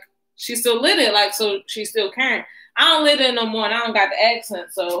lit it, like, so she's still caring. I don't lit it no more and I don't got the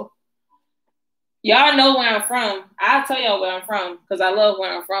accent, so y'all know where I'm from. I'll tell y'all where I'm from because I love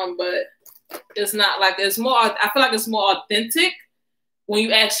where I'm from, but it's not like it's more, I feel like it's more authentic when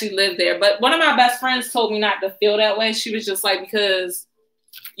you actually live there. But one of my best friends told me not to feel that way. She was just like, because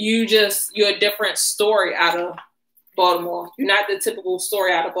you're a different story out of Baltimore. You're not the typical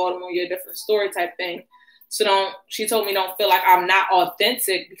story out of Baltimore. You're a different story type thing. So she told me don't feel like I'm not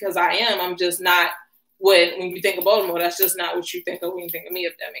authentic because I am. I'm just not when you think of Baltimore, that's just not what you think of when you think of me,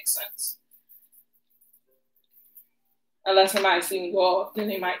 if that makes sense. Unless somebody see me go off, then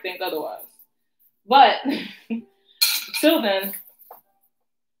they might think otherwise. But until then,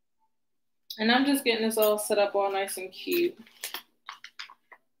 and I'm just getting this all set up all nice and cute.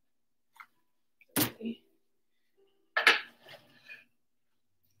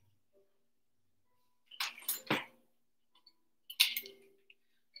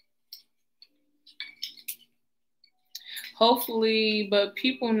 Hopefully, but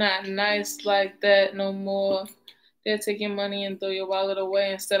people not nice like that no more. They'll take your money and throw your wallet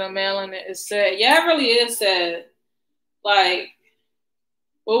away instead of mailing it. It's sad. Yeah, it really is sad. Like,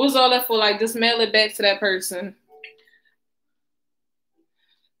 what was all that for? Like, just mail it back to that person.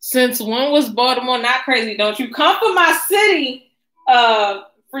 Since when was Baltimore not crazy? Don't you come from my city,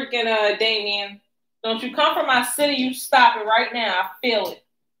 Damien. Don't you come from my city, you stop it right now. I feel it.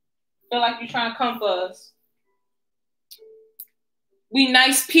 I feel like you're trying to come for us. We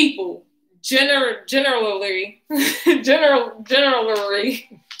nice people. Generally.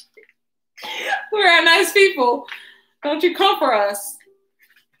 We're nice people. Don't you come for us.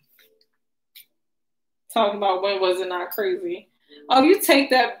 Talking about when was it not crazy. Oh, you take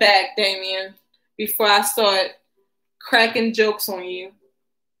that back, Damien, before I start cracking jokes on you.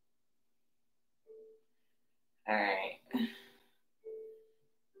 All right.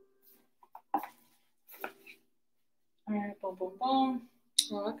 All right, boom, boom, boom.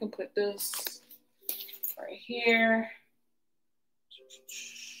 Well, I can put this right here.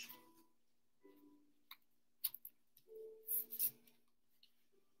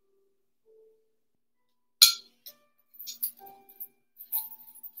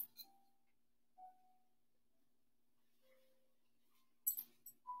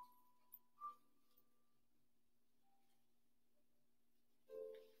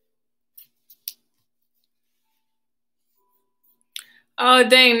 Oh,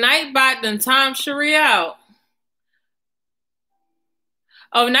 dang, Nightbot done time Cherie out.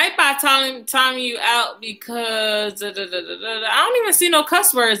 Oh, Nightbot time you out because I don't even see no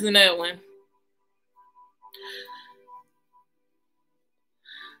cuss words in that one.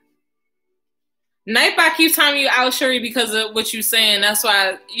 Nightbot keeps timing you out, Cherie, because of what you're saying. That's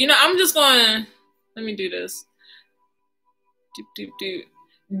why, I'm just going, let me do this. Doop, doop, doop.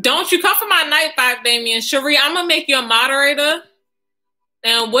 Don't you come for my Nightbot, Damien. Cherie, I'm going to make you a moderator.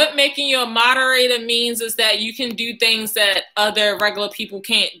 And what making you a moderator means is that you can do things that other regular people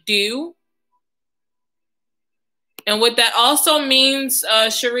can't do. And what that also means,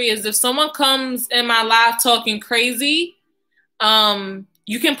 Cherie, is if someone comes in my live talking crazy,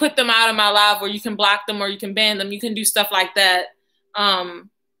 you can put them out of my live, or you can block them, or you can ban them. You can do stuff like that.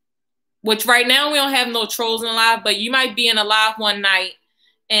 Which right now we don't have no trolls in the live, but you might be in a live one night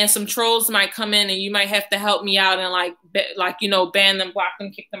and some trolls might come in and you might have to help me out and ban them, block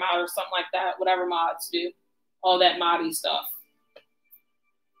them, kick them out or something like that. Whatever mods do. All that moddy stuff.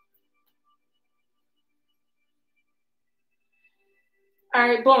 All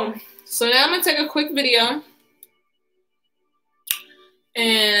right, boom. So now I'm going to take a quick video.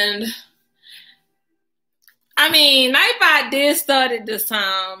 And I mean, Nightbot did start it this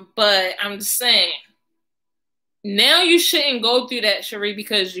time, but I'm just saying, now you shouldn't go through that, Cherie,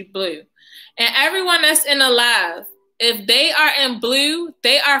 because you blue. And everyone that's in the live, if they are in blue,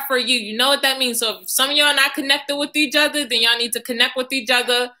 they are for you. You know what that means. So if some of y'all not connected with each other, then y'all need to connect with each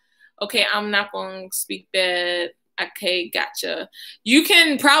other. Okay, I'm not going to speak bad. Okay, gotcha. You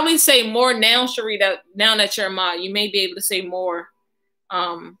can probably say more now, Cherie, now that you're a mod. You may be able to say more.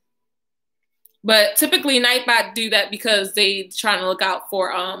 But typically Nightbot do that because they trying to look out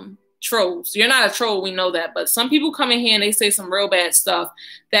for trolls. You're not a troll, we know that. But some people come in here and they say some real bad stuff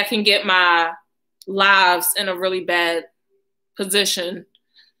that can get my lives in a really bad position.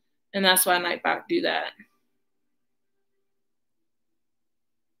 And that's why Nightbot do that.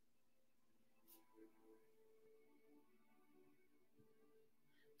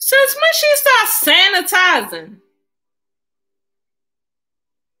 Since when she starts sanitizing?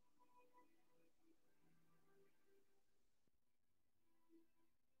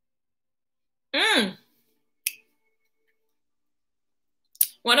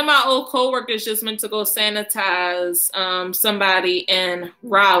 One of my old coworkers just went to go sanitize somebody in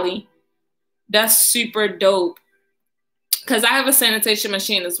Raleigh. That's super dope. Because I have a sanitation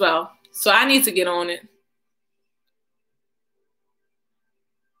machine as well. So I need to get on it.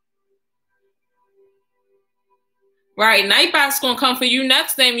 Right, Nightbot's going to come for you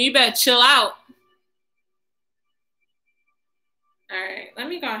next time. You better chill out. All right, let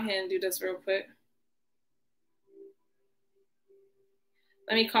me go ahead and do this real quick.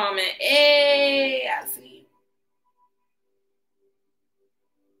 Let me comment. Hey, I see.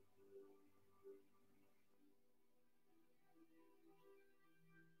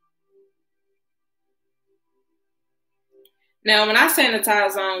 Now, when I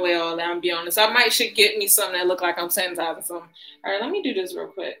sanitize, I don't wear all that. I'm be honest. I should get me something that look like I'm sanitizing something. All right, let me do this real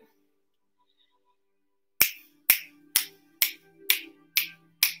quick.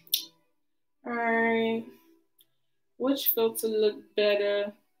 All right. Which filter look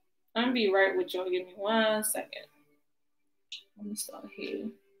better? I'm gonna be right with y'all. Give me 1 second. Let me start here.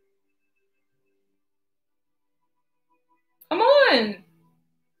 Come on.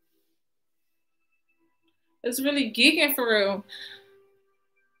 It's really geeking for real.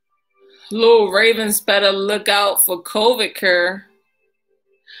 Little Ravens better look out for COVID cure.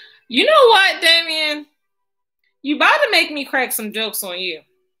 You know what, Damien? You about to make me crack some jokes on you.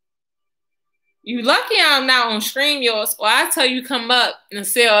 You lucky I'm not on stream yours, or I tell you come up and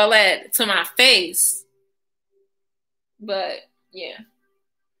say all that to my face. But yeah.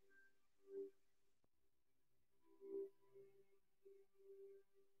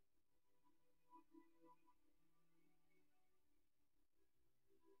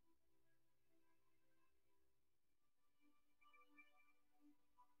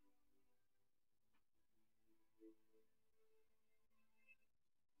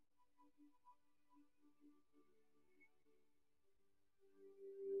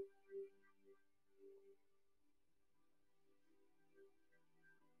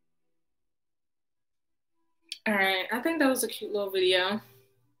 All right, I think that was a cute little video.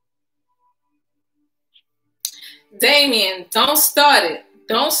 Damien, don't start it.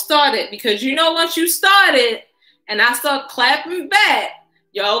 Don't start it, because you know once you start it and I start clapping back,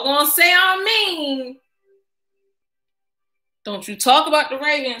 y'all gonna say I'm mean. Don't you talk about the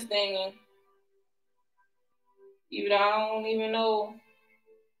Ravens, Damien. Even I don't even know.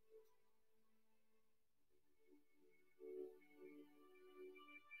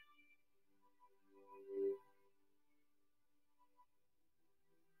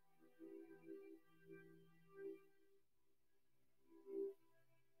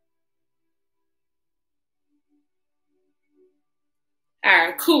 All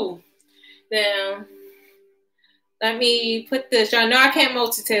right, cool. Now, let me put this. Y'all know I can't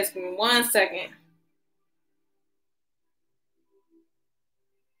multitask. Give me 1 second.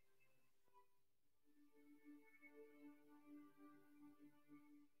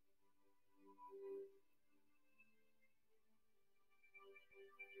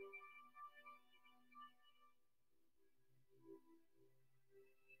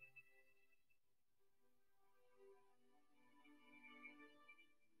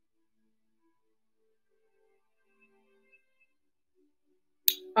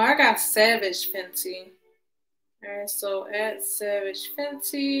 Oh, I got Savage Fenty. All right, so add Savage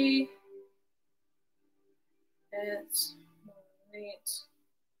Fenty. Add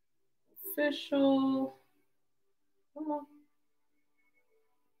official. Come on.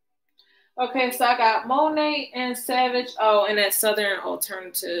 Okay, so I got Monet and Savage. Oh, and that Southern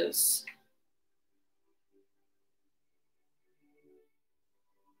Alternatives.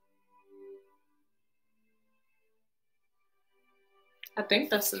 I think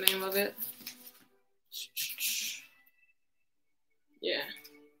that's the name of it. Yeah.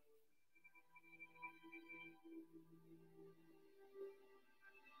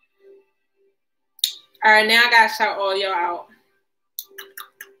 All right, now I gotta shout all y'all out.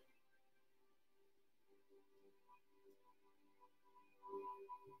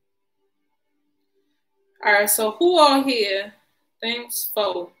 All right, so who all here? Thanks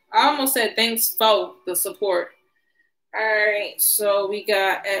for. I almost said thanks for the support. All right, so we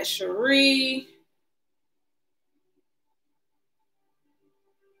got at Cherie.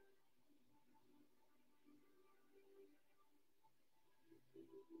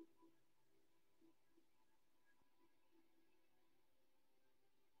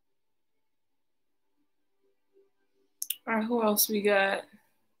 All right, who else we got?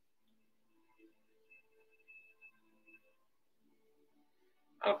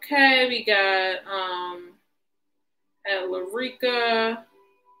 Okay, we got at Larica.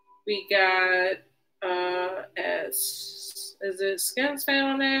 We got as is it Skins fan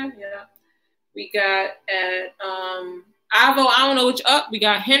on there? Yeah. We got at Ivo, I don't know which up. We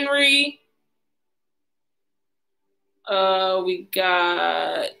got Henry. We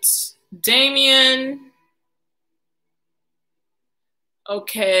got Damien.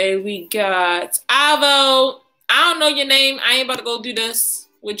 Okay, we got Ivo. I don't know your name. I ain't about to go do this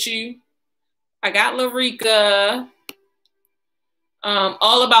with you. I got Larica.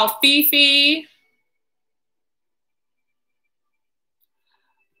 All about Fifi.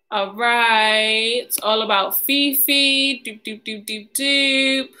 All right. All about Fifi. Doop, doop, doop, doop,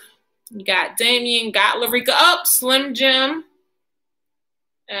 doop. You got Damien. Got Larica. Up. Slim Jim.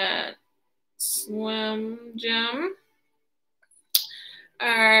 Slim Jim. All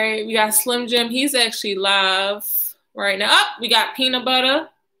right. We got Slim Jim. He's actually live right now. Up. We got Peanut Butter.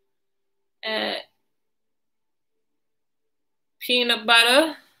 Peanut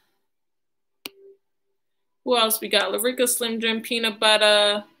Butter. Who else we got? Larica, Slim Jim, Peanut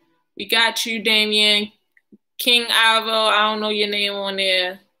Butter. We got you, Damien. King Ivo, I don't know your name on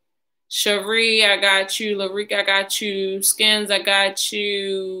there. Cherie, I got you. Larica, I got you. Skins, I got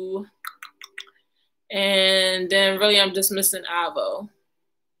you. And then really I'm just missing Ivo. All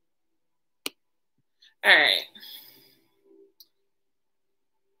right.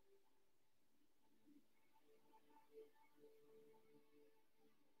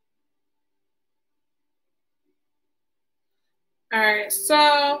 All right,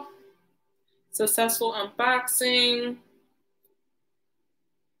 so successful unboxing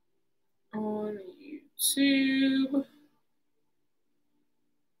on YouTube.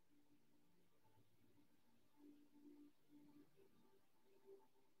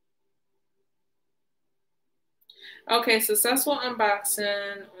 Okay, successful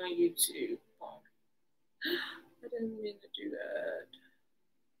unboxing on YouTube. I didn't mean to do that.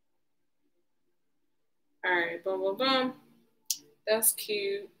 All right, boom, boom, boom. That's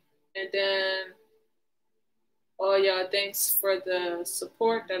cute. And then, oh, y'all, thanks for the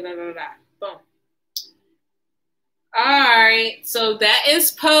support. Da, da, da, da. Boom. All right, so that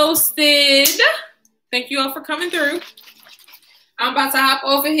is posted. Thank you all for coming through. I'm about to hop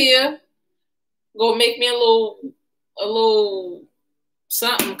over here. Go make me a little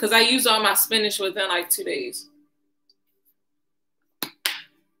something because I used all my spinach within like 2 days.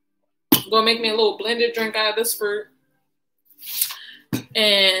 Go make me a little blended drink out of this fruit.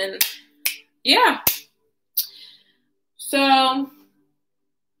 And yeah. So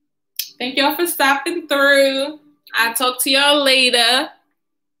thank y'all for stopping through. I'll talk to y'all later.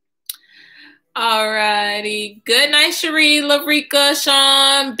 Alrighty. Good night, Cherie, Laverica,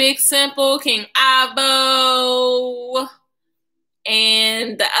 Sean, Big Simple, King Abo,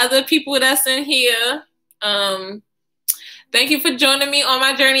 and the other people that's in here. Thank you for joining me on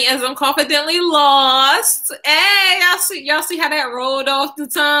my journey as I'm confidently lost. Hey, y'all see how that rolled off the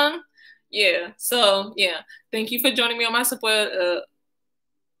tongue? Yeah. So yeah. Thank you for joining me on my support.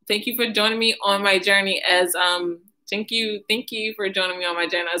 Thank you for joining me on my journey as Thank you for joining me on my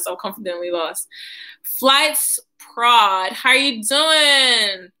journey as I'm confidently lost. Flights Prod, how are you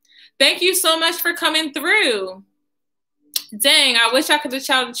doing? Thank you so much for coming through. Dang, I wish I could have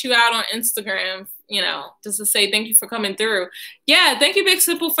shouted you out on Instagram, just to say thank you for coming through. Yeah, thank you, Big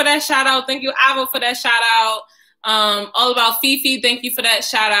Simple, for that shout out. Thank you, Ava, for that shout out. All About Fifi, thank you for that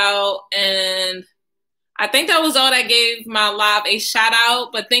shout out. And I think that was all that gave my live a shout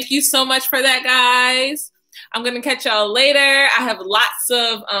out. But thank you so much for that, guys. I'm going to catch y'all later. I have lots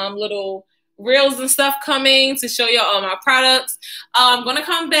of little reels and stuff coming to show y'all all my products. I'm going to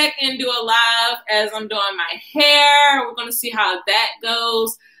come back and do a live as I'm doing my hair. We're going to see how that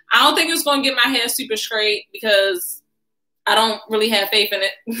goes. I don't think it's going to get my hair super straight because I don't really have faith in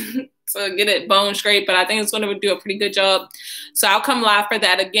it to get it bone straight, but I think it's going to do a pretty good job. So I'll come live for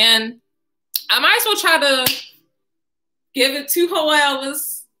that again. I might as well try to give it 2 whole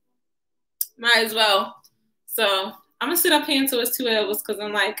hours. Might as well. So I'm going to sit up here until it's 2 hours because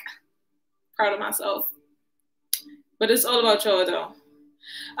I'm like proud of myself. But it's all about y'all though.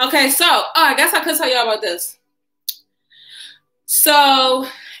 Okay, so I guess I could tell y'all about this. So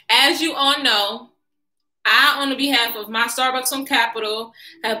as you all know, I, on the behalf of my Starbucks on Capitol,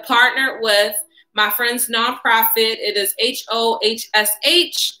 have partnered with my friend's nonprofit. It is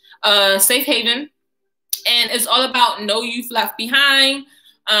HOHSH, Safe Haven. And it's all about No Youth Left Behind.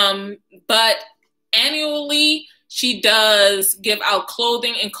 But annually, she does give out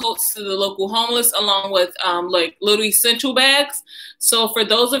clothing and coats to the local homeless along with like little essential bags. So for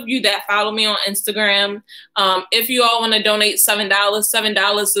those of you that follow me on Instagram, if you all want to donate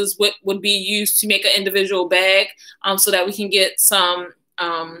 $7 is what would be used to make an individual bag so that we can get some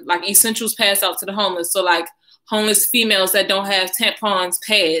like essentials passed out to the homeless. So like homeless females that don't have tampons,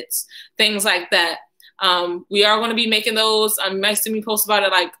 pads, things like that. We are going to be making those. You might see me post about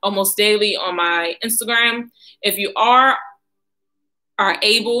it like almost daily on my Instagram. If you are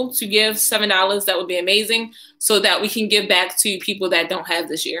able to give $7, that would be amazing so that we can give back to people that don't have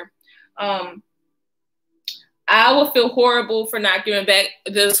this year. I will feel horrible for not giving back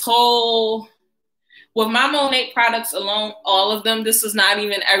this whole, with my Monat products alone, all of them, this is not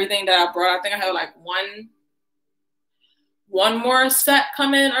even everything that I brought. I think I have like one more set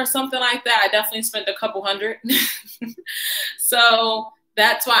coming or something like that. I definitely spent a couple hundred. So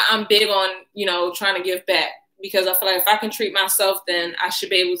that's why I'm big on, trying to give back, because I feel like if I can treat myself, then I should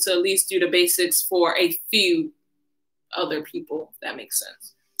be able to at least do the basics for a few other people. If that makes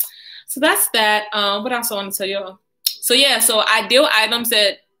sense. So that's that. What else I want to tell y'all? So yeah, so ideal items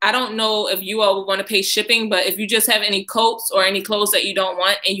that I don't know if you all were going to pay shipping, but if you just have any coats or any clothes that you don't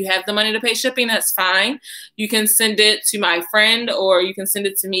want and you have the money to pay shipping, that's fine. You can send it to my friend or you can send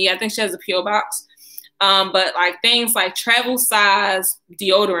it to me. I think she has a P.O. box. But like things like travel size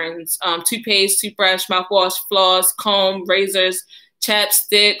deodorants, toothpaste, toothbrush, mouthwash, floss, comb, razors,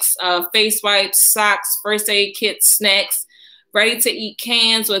 chapsticks, face wipes, socks, first aid kits, snacks, ready to eat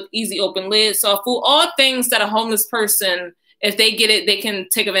cans with easy open lids. So food, all things that a homeless person, if they get it, they can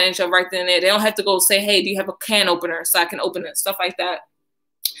take advantage of right then and there. They don't have to go say, hey, do you have a can opener so I can open it? Stuff like that.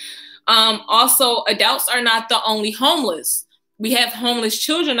 Also, adults are not the only homeless. We have homeless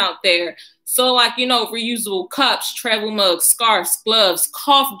children out there. So like, reusable cups, travel mugs, scarves, gloves,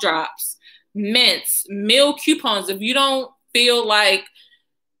 cough drops, mints, meal coupons. If you don't feel like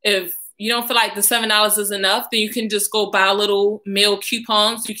the $7 is enough, then you can just go buy little meal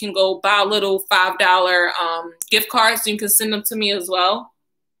coupons. You can go buy little $5 gift cards. You can send them to me as well,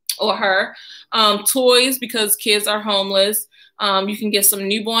 or her. Toys, because kids are homeless. You can get some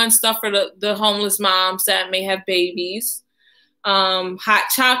newborn stuff for the homeless moms that may have babies. Hot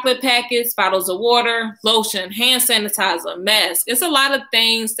chocolate packets, bottles of water, lotion, hand sanitizer, mask. It's a lot of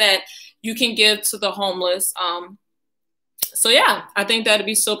things that you can give to the homeless. So yeah, I think that'd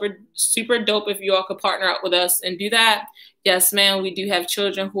be super, super dope if you all could partner up with us and do that. Yes, ma'am, we do have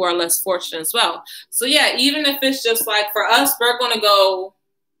children who are less fortunate as well. So yeah, even if it's just like for us, we're going to go,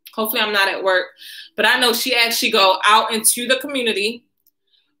 hopefully I'm not at work, but I know she actually go out into the community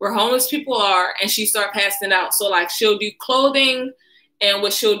where homeless people are and she start passing out. So like she'll do clothing, and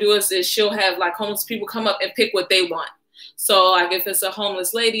what she'll do is she'll have like homeless people come up and pick what they want. So like if it's a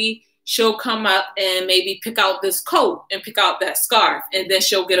homeless lady, she'll come up and maybe pick out this coat and pick out that scarf. And then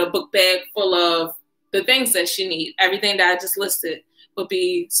she'll get a book bag full of the things that she needs. Everything that I just listed would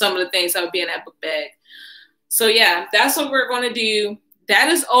be some of the things that would be in that book bag. So yeah, that's what we're going to do. That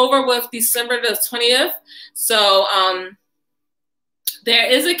is over with December the 20th. So there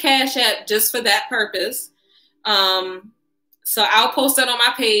is a Cash App just for that purpose. So I'll post that on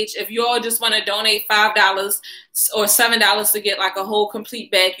my page. If you all just want to donate $5 or $7 to get like a whole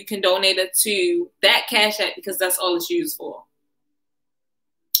complete bag, you can donate it to that Cash App because that's all it's used for.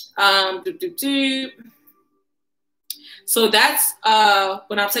 So that's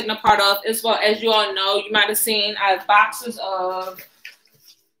what I'm taking a part of. As well as you all know, you might have seen I have boxes of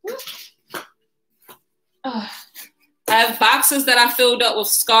I have boxes that I filled up with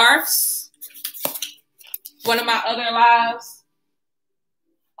scarves. One of my other lives.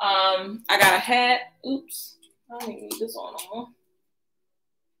 I got a hat. Oops. I don't even need this on no more.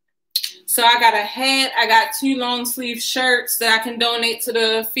 So I got a hat. I got 2 long sleeve shirts that I can donate to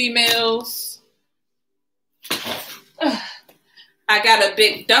the females. I got a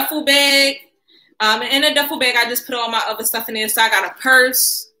big duffel bag. And in a duffel bag, I just put all my other stuff in there. So I got a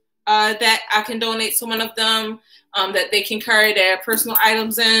purse that I can donate to one of them that they can carry their personal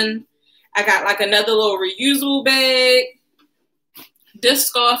items in. I got like another little reusable bag. This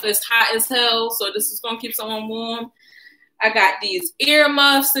scarf is hot as hell, so this is going to keep someone warm. I got these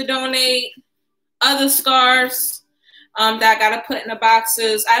earmuffs to donate, other scarves that I got to put in the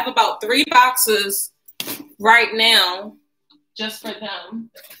boxes. I have about 3 boxes right now just for them.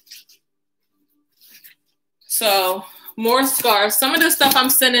 So more scarves. Some of the stuff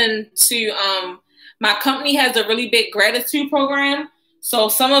I'm sending to my company has a really big gratitude program. So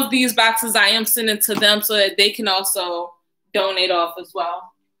some of these boxes I am sending to them so that they can also donate off as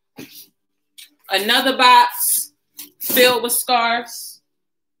well. Another box filled with scarves.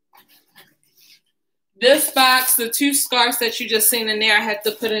 This box, the 2 scarves that you just seen in there, I had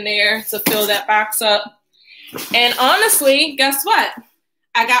to put in there to fill that box up. And honestly, guess what?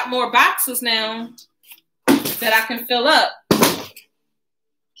 I got more boxes now that I can fill up.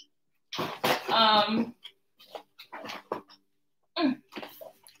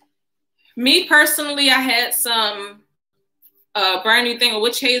 Me personally, I had some brand new thing of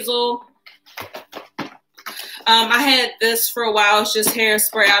witch hazel. I had this for a while. It's just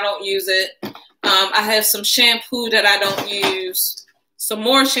hairspray. I don't use it. I have some shampoo that I don't use. Some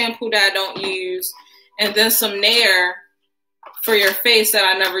more shampoo that I don't use. And then some Nair for your face that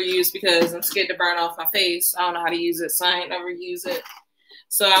I never use because I'm scared to burn off my face. I don't know how to use it, so I ain't never use it.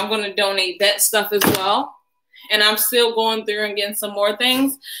 So I'm going to donate that stuff as well. And I'm still going through and getting some more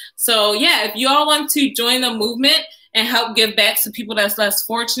things. So yeah, if you all want to join the movement and help give back to people that's less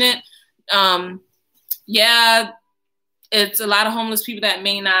fortunate, yeah, it's a lot of homeless people that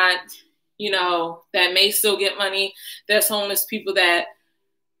may not, you know, that may still get money. There's homeless people that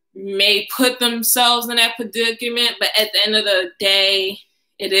may put themselves in that predicament, but at the end of the day,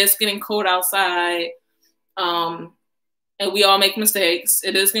 it is getting cold outside. And we all make mistakes.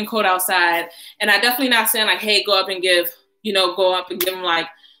 It is getting cold outside. And I definitely not saying like, hey, go up and give, you know, go up and give them like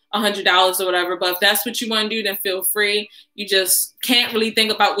 $100 or whatever. But if that's what you want to do, then feel free. You just can't really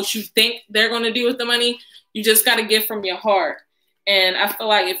think about what you think they're going to do with the money. You just got to give from your heart. And I feel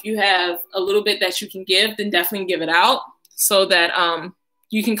like if you have a little bit that you can give, then definitely give it out so that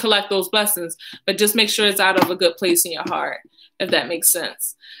you can collect those blessings. But just make sure it's out of a good place in your heart, if that makes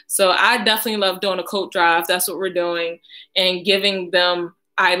sense. So I definitely love doing a coat drive. That's what we're doing. And giving them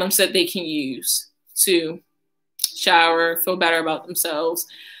items that they can use to shower, feel better about themselves.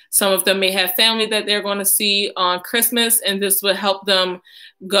 Some of them may have family that they're going to see on Christmas, and this will help them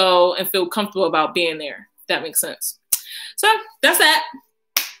go and feel comfortable about being there. If that makes sense. So that's that.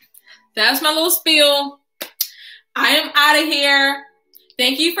 That's my little spiel. I am out of here.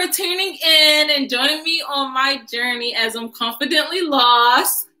 Thank you for tuning in and joining me on my journey as I'm confidently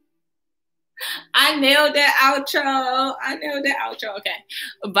lost. I nailed that outro. Okay.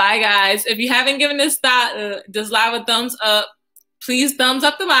 Bye, guys. If you haven't given this live a thumbs up, please thumbs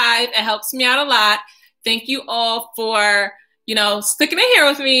up the live. It helps me out a lot. Thank you all for you know, sticking in here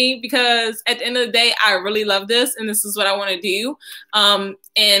with me, because at the end of the day, I really love this and this is what I want to do.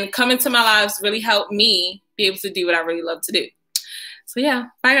 And coming to my lives really helped me be able to do what I really love to do. So yeah,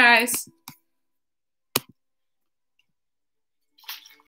 bye guys.